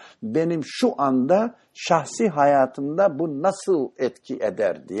anlatırken benim şu anda şahsi hayatımda bu nasıl etki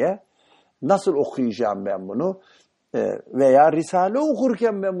eder diye, nasıl okuyacağım ben bunu veya Risale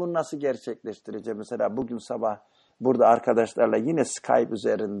okurken ben bunu nasıl gerçekleştireceğim? Mesela bugün sabah burada arkadaşlarla yine Skype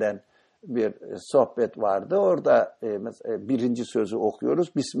üzerinden bir sohbet vardı. Orada birinci sözü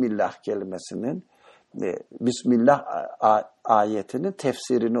okuyoruz. Bismillah kelimesinin, Bismillah ayetinin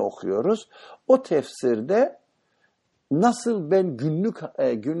tefsirini okuyoruz. O tefsirde nasıl ben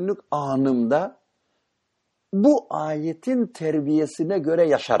günlük anımda bu ayetin terbiyesine göre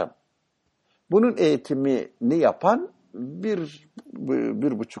yaşarım. Bunun eğitimini yapan bir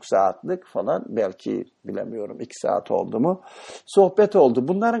buçuk saatlik falan, belki bilemiyorum 2 saat oldu mu, sohbet oldu.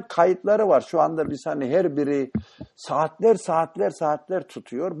 Bunların kayıtları var. Şu anda biz hani her biri saatler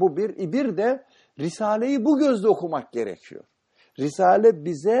tutuyor. Bu bir de Risale'yi bu gözle okumak gerekiyor. Risale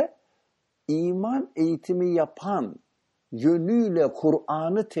bize iman eğitimi yapan, yönüyle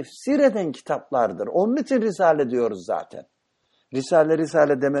Kur'an'ı tefsir eden kitaplardır. Onun için Risale diyoruz zaten.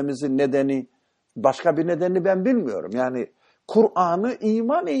 Risale dememizin nedeni, başka bir nedenini ben bilmiyorum. Yani Kur'an'ı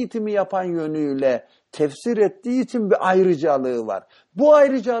iman eğitimi yapan yönüyle tefsir ettiği için bir ayrıcalığı var. Bu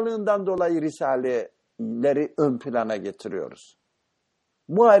ayrıcalığından dolayı Risale'leri ön plana getiriyoruz.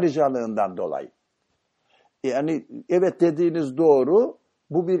 Bu ayrıcalığından dolayı. Yani evet, dediğiniz doğru.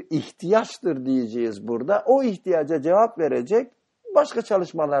 Bu bir ihtiyaçtır diyeceğiz burada. O ihtiyaca cevap verecek başka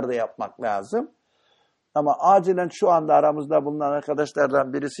çalışmalar da yapmak lazım. Ama acilen şu anda aramızda bulunan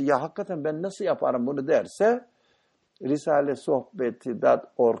arkadaşlardan birisi ya hakikaten ben nasıl yaparım bunu derse,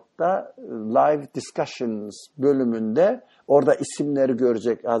 risalesohbeti.org'da Live Discussions bölümünde orada isimleri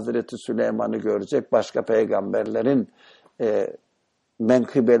görecek, Hazreti Süleyman'ı görecek, başka peygamberlerin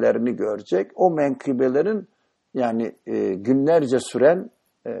menkıbelerini görecek. O menkıbelerin yani günlerce süren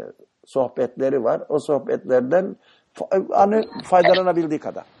sohbetleri var. O sohbetlerden faydalanabildiği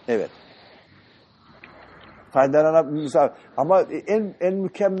kadar. Evet. Ama en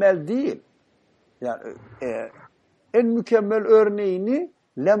mükemmel değil. Yani en mükemmel örneğini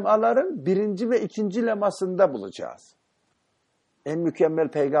lemaların 1. ve 2. lemasında bulacağız. En mükemmel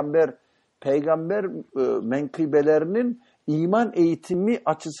peygamber menkıbelerinin iman eğitimi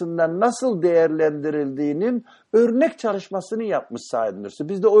açısından nasıl değerlendirildiğinin örnek çalışmasını yapmış Said Nursi.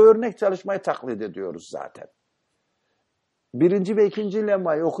 Biz de o örnek çalışmayı taklit ediyoruz zaten. 1. ve 2.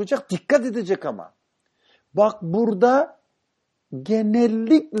 lemayı okuyacak, dikkat edecek ama. Bak burada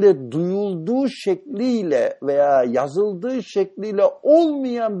genellikle duyulduğu şekliyle veya yazıldığı şekliyle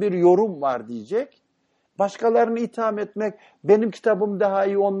olmayan bir yorum var diyecek. Başkalarını itham etmek, benim kitabım daha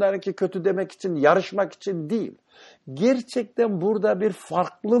iyi, onlarınki kötü demek için, yarışmak için değil. Gerçekten burada bir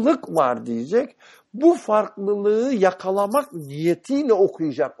farklılık var diyecek. Bu farklılığı yakalamak niyetiyle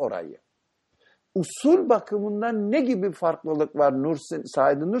okuyacak orayı. Usul bakımından ne gibi farklılık var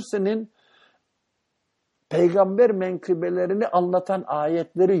Said Nursi'nin peygamber menkıbelerini anlatan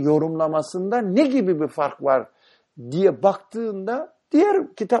ayetleri yorumlamasında ne gibi bir fark var diye baktığında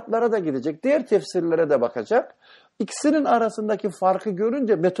diğer kitaplara da gidecek, diğer tefsirlere de bakacak. İkisinin arasındaki farkı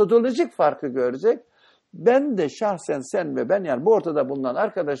görünce metodolojik farkı görecek. Ben de şahsen sen ve ben, yani bu ortada bulunan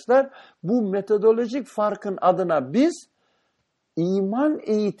arkadaşlar, bu metodolojik farkın adına biz iman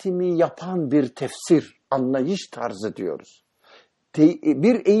eğitimi yapan bir tefsir anlayış tarzı diyoruz.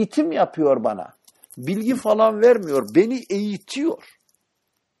 Bir eğitim yapıyor bana. Bilgi falan vermiyor, beni eğitiyor.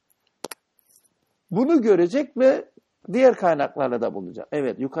 Bunu görecek ve diğer kaynaklarla da bulacak.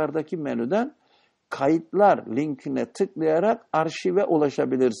 Evet, yukarıdaki menüden kayıtlar linkine tıklayarak arşive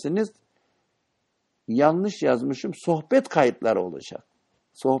ulaşabilirsiniz. Yanlış yazmışım, sohbet kayıtları olacak.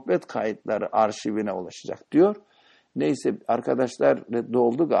 Sohbet kayıtları arşivine ulaşacak diyor. Neyse arkadaşlar,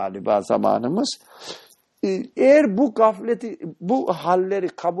 doldu galiba zamanımız. Eğer bu gafleti, bu halleri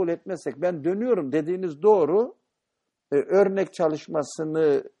kabul etmezsek, ben dönüyorum dediğiniz doğru. Örnek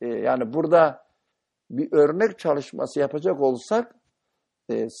çalışmasını, yani burada bir örnek çalışması yapacak olsak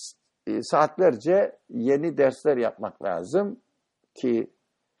saatlerce yeni dersler yapmak lazım ki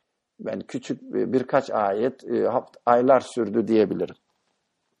ben küçük birkaç ayet aylar sürdü diyebilirim.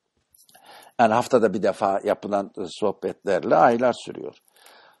 Yani haftada bir defa yapılan sohbetlerle aylar sürüyor.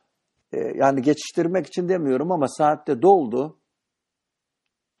 Yani geçiştirmek için demiyorum ama saatte doldu.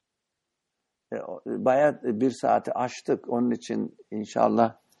 Bayağı bir saati aştık. Onun için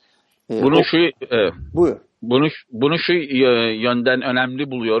inşallah. Buyur. Bunu şu yönden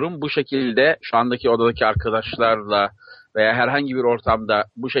önemli buluyorum. Bu şekilde şu andaki odadaki arkadaşlarla veya herhangi bir ortamda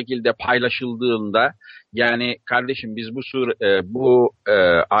bu şekilde paylaşıldığında, yani kardeşim biz bu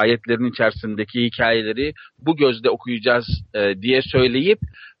ayetlerin içerisindeki hikayeleri bu gözle okuyacağız diye söyleyip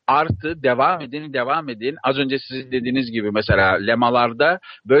artı devam edin. Az önce sizin dediğiniz gibi mesela lemalarda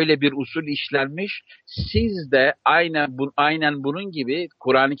böyle bir usul işlenmiş. Siz de aynen bunun gibi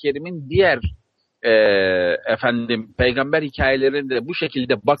Kur'an-ı Kerim'in diğer peygamber hikayelerine de bu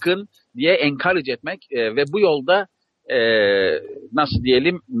şekilde bakın diye encourage etmek ve bu yolda nasıl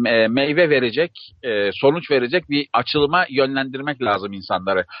diyelim meyve verecek, sonuç verecek bir açılıma yönlendirmek lazım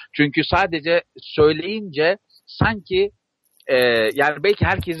insanları. Çünkü sadece söyleyince sanki yani belki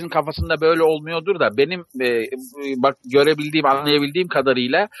herkesin kafasında böyle olmuyordur da benim görebildiğim, anlayabildiğim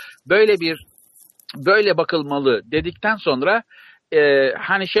kadarıyla böyle bakılmalı dedikten sonra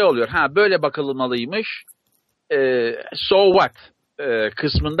hani şey oluyor, böyle bakılmalıymış, so what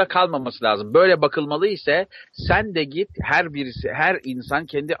kısmında kalmaması lazım. Böyle bakılmalı ise sen de git, her insan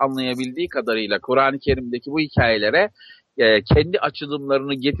kendi anlayabildiği kadarıyla Kur'an-ı Kerim'deki bu hikayelere kendi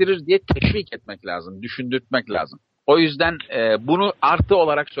açılımlarını getirir diye teşvik etmek lazım, düşündürtmek lazım. O yüzden bunu artı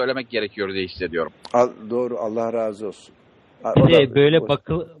olarak söylemek gerekiyor diye hissediyorum. Doğru, Allah razı olsun.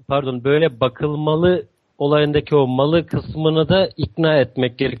 Böyle bakılmalı olayındaki o malı kısmını da ikna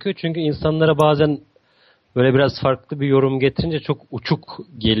etmek gerekiyor. Çünkü insanlara bazen böyle biraz farklı bir yorum getirince çok uçuk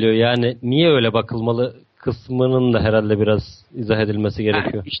geliyor. Yani niye öyle bakılmalı kısmının da herhalde biraz izah edilmesi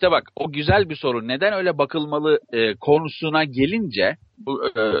gerekiyor. İşte bak, o güzel bir soru. Neden öyle bakılmalı konusuna gelince bu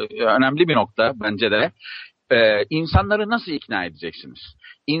önemli bir nokta bence de. İnsanları nasıl ikna edeceksiniz?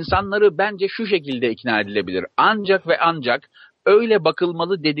 İnsanları bence şu şekilde ikna edilebilir. Ancak ve ancak öyle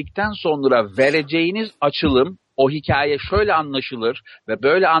bakılmalı dedikten sonra vereceğiniz açılım, o hikaye şöyle anlaşılır ve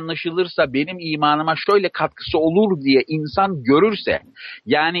böyle anlaşılırsa benim imanıma şöyle katkısı olur diye insan görürse,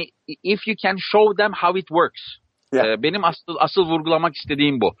 yani if you can show them how it works. Benim asıl vurgulamak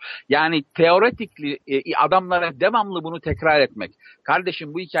istediğim bu. Yani teoretikli adamlara devamlı bunu tekrar etmek.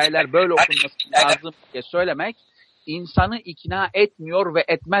 Kardeşim bu hikayeler böyle okunması lazım diye söylemek insanı ikna etmiyor ve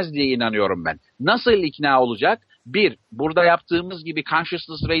etmez diye inanıyorum ben. Nasıl ikna olacak? Burada yaptığımız gibi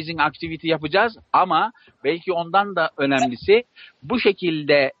consciousness raising activity yapacağız ama belki ondan da önemlisi bu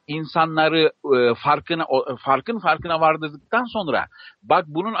şekilde insanları farkın farkına vardırdıktan sonra bak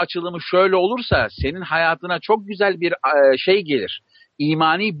bunun açılımı şöyle olursa senin hayatına çok güzel bir şey gelir,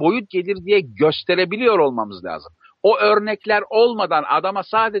 imani boyut gelir diye gösterebiliyor olmamız lazım. O örnekler olmadan adama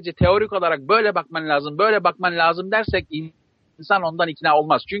sadece teorik olarak böyle bakman lazım dersek insan ondan ikna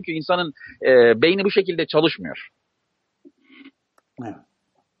olmaz. Çünkü insanın beyni bu şekilde çalışmıyor.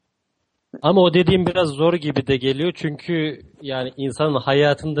 Ama o dediğim biraz zor gibi de geliyor. Çünkü yani insanın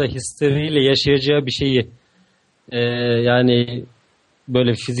hayatında hisleriyle yaşayacağı bir şeyi yani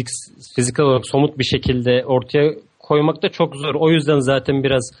böyle fiziksel olarak somut bir şekilde ortaya koymak da çok zor. O yüzden zaten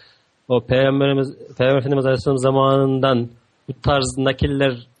biraz o Peygamber Efendimiz Aleyhisselam zamanından bu tarz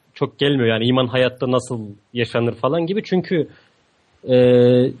nakiller çok gelmiyor. Yani iman hayatta nasıl yaşanır falan gibi. Çünkü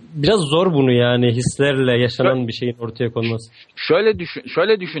biraz zor bunu yani hislerle yaşanan bir şeyin ortaya konması.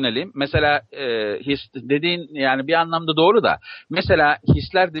 Şöyle düşünelim. Mesela his dediğin yani bir anlamda doğru da mesela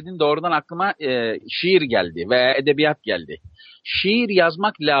hisler dediğin doğrudan aklıma şiir geldi veya edebiyat geldi. Şiir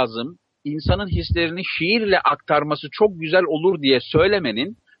yazmak lazım. İnsanın hislerini şiirle aktarması çok güzel olur diye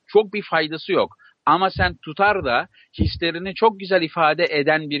söylemenin çok bir faydası yok. Ama sen tutar da hislerini çok güzel ifade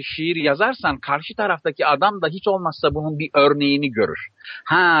eden bir şiir yazarsan karşı taraftaki adam da hiç olmazsa bunun bir örneğini görür.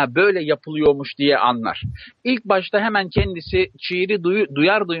 Ha böyle yapılıyormuş diye anlar. İlk başta hemen kendisi şiiri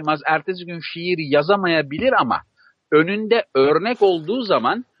duyar duymaz ertesi gün şiir yazamayabilir ama önünde örnek olduğu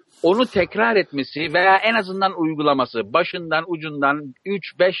zaman onu tekrar etmesi veya en azından uygulaması başından ucundan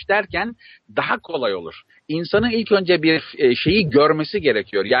 3-5 derken daha kolay olur. İnsanın ilk önce bir şeyi görmesi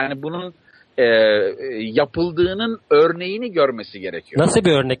gerekiyor. Yani bunun yapıldığının örneğini görmesi gerekiyor. Nasıl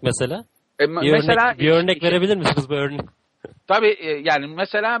bir örnek mesela? Bir örnek verebilir misiniz bu örnek? Tabii yani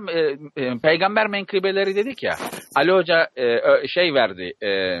mesela peygamber menkıbeleri dedik ya. Ali Hoca şey verdi.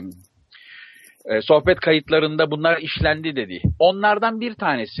 Sohbet kayıtlarında bunlar işlendi dedi. Onlardan bir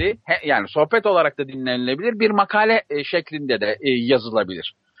tanesi yani sohbet olarak da dinlenilebilir, bir makale şeklinde de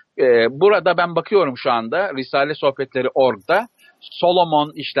yazılabilir. Burada ben bakıyorum şu anda Risale Sohbetleri org'da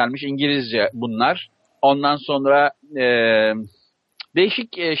Solomon işlenmiş, İngilizce bunlar. Ondan sonra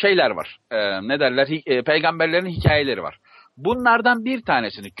değişik şeyler var. Ne derler? Peygamberlerin hikayeleri var. Bunlardan bir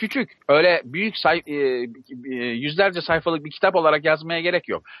tanesini küçük, öyle büyük yüzlerce sayfalık bir kitap olarak yazmaya gerek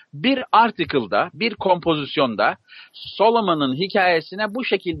yok. Bir article'da, bir kompozisyonda Solomon'un hikayesine bu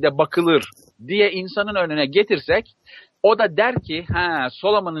şekilde bakılır diye insanın önüne getirsek, o da der ki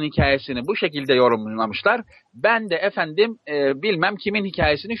Solomon'un hikayesini bu şekilde yorumlamışlar. Ben de efendim bilmem kimin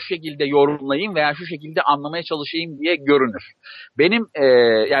hikayesini şu şekilde yorumlayayım veya şu şekilde anlamaya çalışayım diye görünür. Benim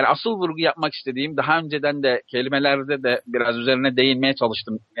yani asıl vurgu yapmak istediğim, daha önceden de kelimelerde de biraz üzerine değinmeye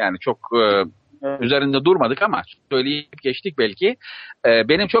çalıştım. Yani çok üzerinde durmadık ama söyleyip geçtik belki.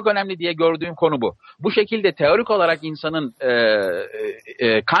 Benim çok önemli diye gördüğüm konu bu. Bu şekilde teorik olarak insanın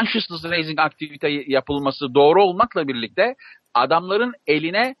consciousness raising aktivite yapılması doğru olmakla birlikte adamların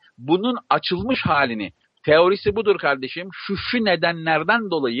eline bunun açılmış halini, teorisi budur kardeşim, şu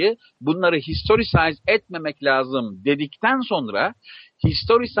nedenlerden dolayı bunları historicize etmemek lazım dedikten sonra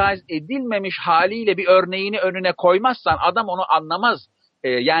historicize edilmemiş haliyle bir örneğini önüne koymazsan adam onu anlamaz.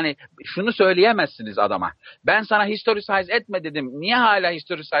 Yani şunu söyleyemezsiniz adama. Ben sana historicize etme dedim. Niye hala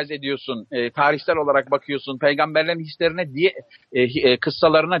historicize ediyorsun? Tarihsel olarak bakıyorsun. Peygamberlerin hislerine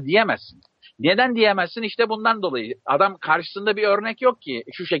kıssalarına diyemezsin. Neden diyemezsin? İşte bundan dolayı. Adam karşısında bir örnek yok ki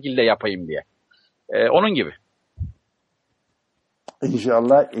şu şekilde yapayım diye. Onun gibi.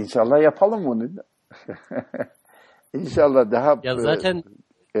 İnşallah yapalım onu. İnşallah daha... Ya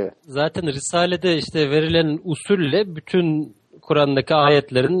zaten Risale'de işte verilen usulle bütün Kur'an'daki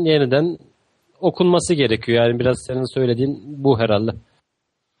ayetlerin yeniden okunması gerekiyor. Yani biraz senin söylediğin bu herhalde.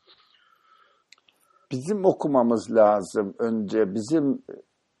 Bizim okumamız lazım önce. Bizim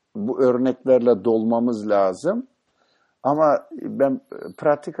bu örneklerle dolmamız lazım. Ama ben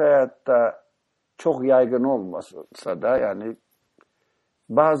pratik hayatta çok yaygın olmasa da yani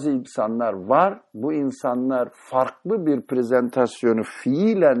bazı insanlar var. Bu insanlar farklı bir prezentasyonu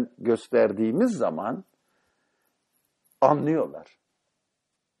fiilen gösterdiğimiz zaman anlıyorlar.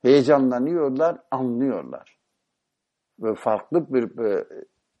 Heyecanlanıyorlar, anlıyorlar. Ve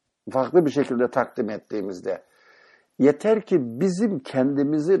farklı bir şekilde takdim ettiğimizde yeter ki bizim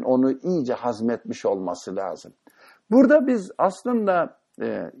kendimizin onu iyice hazmetmiş olması lazım. Burada biz aslında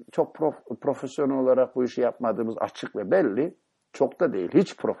çok profesyonel olarak bu işi yapmadığımız açık ve belli. Çok da değil,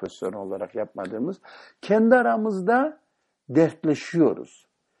 hiç profesyonel olarak yapmadığımız. Kendi aramızda dertleşiyoruz.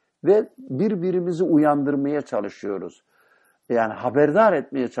 Ve birbirimizi uyandırmaya çalışıyoruz. Yani haberdar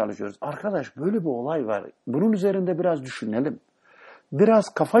etmeye çalışıyoruz. Arkadaş böyle bir olay var. Bunun üzerinde biraz düşünelim. Biraz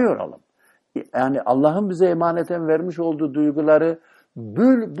kafa yoralım. Yani Allah'ın bize emaneten vermiş olduğu duyguları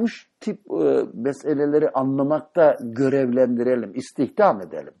böyle bu tip meseleleri anlamakta görevlendirelim, istihdam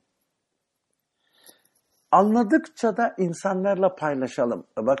edelim. Anladıkça da insanlarla paylaşalım.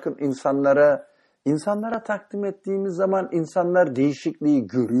 Bakın insanlara takdim ettiğimiz zaman insanlar değişikliği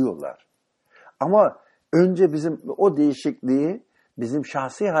görüyorlar. Ama önce bizim o değişikliği bizim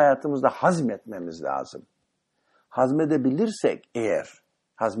şahsi hayatımızda hazmetmemiz lazım. Hazmetmişsek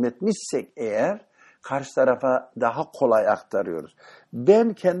eğer karşı tarafa daha kolay aktarıyoruz.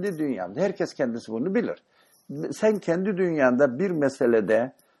 Ben kendi dünyamda, herkes kendisi bunu bilir. sen kendi dünyanda bir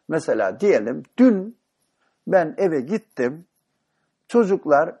meselede, mesela diyelim dün ben eve gittim,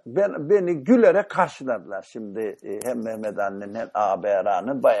 çocuklar beni gülerek karşıladılar. Şimdi hem Mehmet Ali'nin hem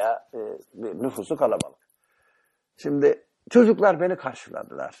ABRA'nın bayağı bir nüfusu kalabalık. Şimdi çocuklar beni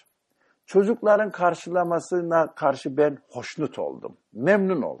karşıladılar. Çocukların karşılamasına karşı ben hoşnut oldum,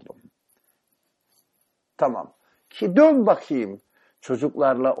 memnun oldum. Tamam. Ki dön bakayım,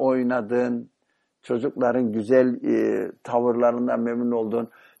 çocuklarla oynadın, çocukların güzel tavırlarından memnun oldun,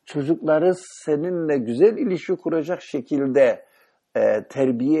 çocukları seninle güzel ilişki kuracak şekilde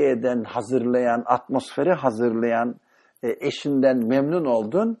terbiye eden, hazırlayan, atmosferi hazırlayan eşinden memnun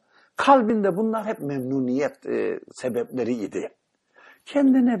oldun. Kalbinde bunlar hep memnuniyet sebepleriydi.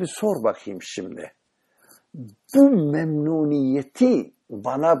 Kendine bir sor bakayım şimdi. Bu memnuniyeti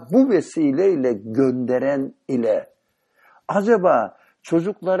bana bu vesileyle gönderen ile acaba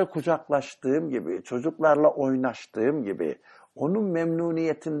çocukları kucaklaştığım gibi, çocuklarla oynaştığım gibi, onun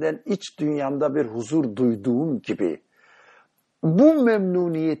memnuniyetinden iç dünyamda bir huzur duyduğum gibi, bu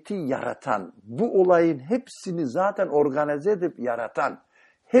memnuniyeti yaratan, bu olayın hepsini zaten organize edip yaratan,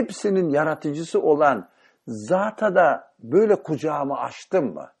 hepsinin yaratıcısı olan zata da böyle kucağımı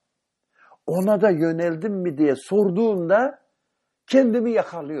açtım mı? Ona da yöneldim mi diye sorduğumda kendimi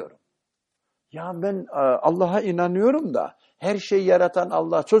yakalıyorum. Ya ben Allah'a inanıyorum da her şeyi yaratan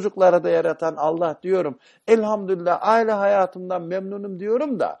Allah, çocukları da yaratan Allah diyorum. Elhamdülillah aile hayatımdan memnunum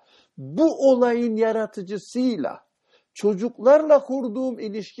diyorum da bu olayın yaratıcısıyla çocuklarla kurduğum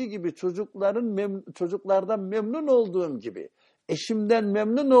ilişki gibi, çocuklardan memnun olduğum gibi, eşimden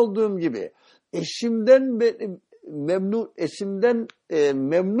memnun olduğum gibi, eşimden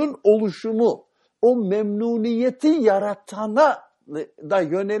memnun oluşumu, o memnuniyeti yaratana da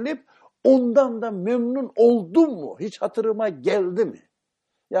yönelip ondan da memnun oldum mu? Hiç hatırıma geldi mi?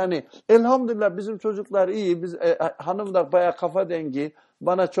 Yani elhamdülillah bizim çocuklar iyi, biz hanım da bayağı kafa dengi,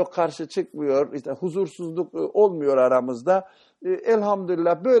 bana çok karşı çıkmıyor, işte huzursuzluk olmuyor aramızda.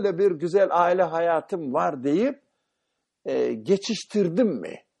 Elhamdülillah böyle bir güzel aile hayatım var deyip geçiştirdim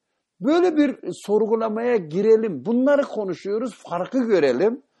mi? Böyle bir sorgulamaya girelim. Bunları konuşuyoruz, farkı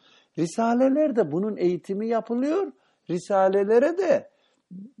görelim. Risalelerde bunun eğitimi yapılıyor. Risalelere de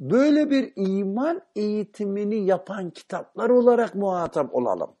böyle bir iman eğitimini yapan kitaplar olarak muhatap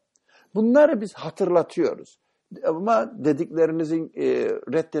olalım. Bunları biz hatırlatıyoruz. Ama dediklerinizi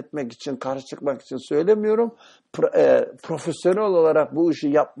reddetmek için, karşı çıkmak için söylemiyorum. Profesyonel olarak bu işi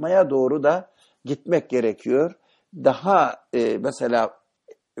yapmaya doğru da gitmek gerekiyor. Daha mesela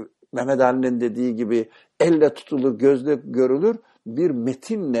Mehmet Ali'nin dediği gibi elle tutulur, gözle görülür bir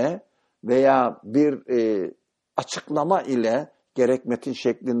metinle veya bir açıklama ile, gerek metin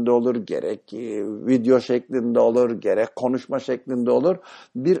şeklinde olur, gerek video şeklinde olur, gerek konuşma şeklinde olur,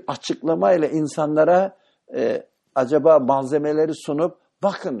 bir açıklama ile insanlara acaba malzemeleri sunup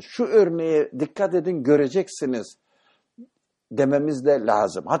bakın şu örneğe dikkat edin göreceksiniz dememiz de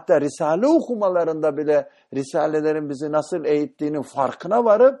lazım. Hatta Risale okumalarında bile Risalelerin bizi nasıl eğittiğinin farkına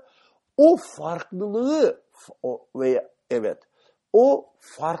varıp o farklılığı o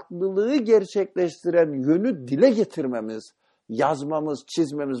farklılığı gerçekleştiren yönü dile getirmemiz, yazmamız,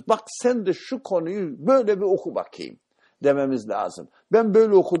 çizmemiz, bak sen de şu konuyu böyle bir oku bakayım dememiz lazım. Ben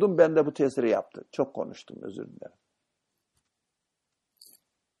böyle okudum, ben de bu tesiri yaptı. Çok konuştum, özür dilerim.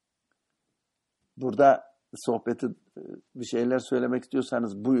 Burada sohbeti bir şeyler söylemek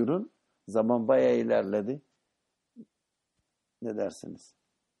istiyorsanız buyurun. Zaman bayağı ilerledi. Ne dersiniz?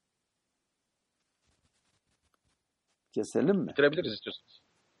 Keselim mi? Bitirebiliriz istiyorsanız.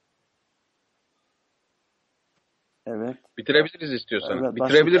 Evet. Bitirebiliriz istiyorsanız. Evet,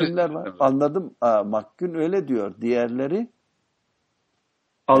 bitirebiliriz. Var. Anladım. Makgün öyle diyor. Diğerleri?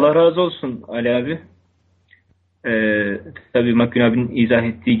 Allah razı olsun Ali abi. Tabii Makgün abinin izah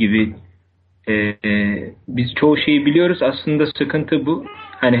ettiği gibi biz çoğu şeyi biliyoruz. Aslında sıkıntı bu.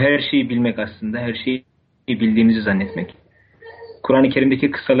 Hani her şeyi bilmek aslında. Her şeyi bildiğimizi zannetmek. Kur'an-ı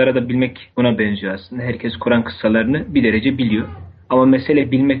Kerim'deki kıssalara da bilmek buna benziyor aslında. Herkes Kur'an kıssalarını bir derece biliyor. Ama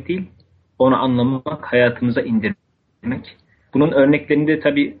mesele bilmek değil, onu anlamak, hayatımıza indirmek. Bunun örneklerini de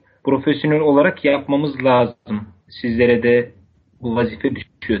tabii profesyonel olarak yapmamız lazım. Sizlere de bu vazife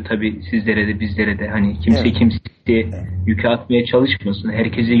düşüyor tabii, sizlere de bizlere de. Hani kimse kimseye yükü atmaya çalışmasın.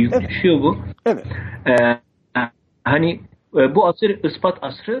 Herkese yük düşüyor bu. Evet. Hani bu asır ispat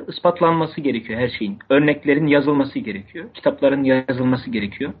asrı, ispatlanması gerekiyor her şeyin. Örneklerin yazılması gerekiyor. Kitapların yazılması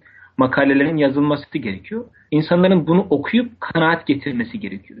gerekiyor. Makalelerin yazılması gerekiyor. İnsanların bunu okuyup kanaat getirmesi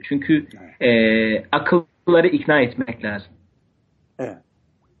gerekiyor. Çünkü akılları ikna etmek lazım. Evet.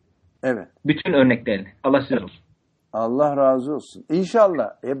 Evet. Bütün örneklerle. Allah size olsun. Allah razı olsun.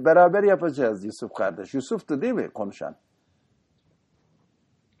 İnşallah hep beraber yapacağız Yusuf kardeş. Yusuf'tu değil mi konuşan?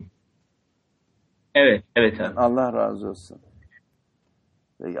 Evet, evet abi. Allah razı olsun.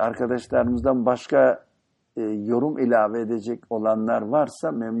 Arkadaşlarımızdan başka yorum ilave edecek olanlar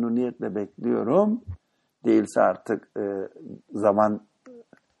varsa memnuniyetle bekliyorum. Değilse artık zaman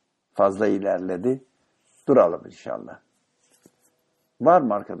fazla ilerledi. Duralım inşallah. Var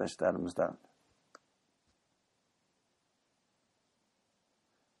mı arkadaşlarımızdan?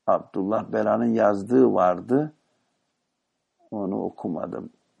 Abdullah Belan'ın yazdığı vardı. Onu okumadım.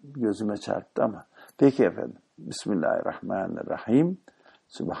 Gözüme çarptı ama. Peki efendim. Bismillahirrahmanirrahim.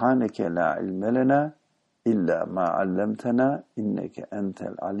 Subhaneke la ilme lena illa ma allamtena inneke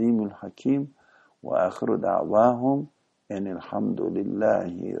entel alimul hakim ve ahiru da'vahum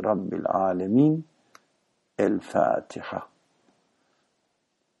enilhamdülillahi rabbil alemin. El Fatiha.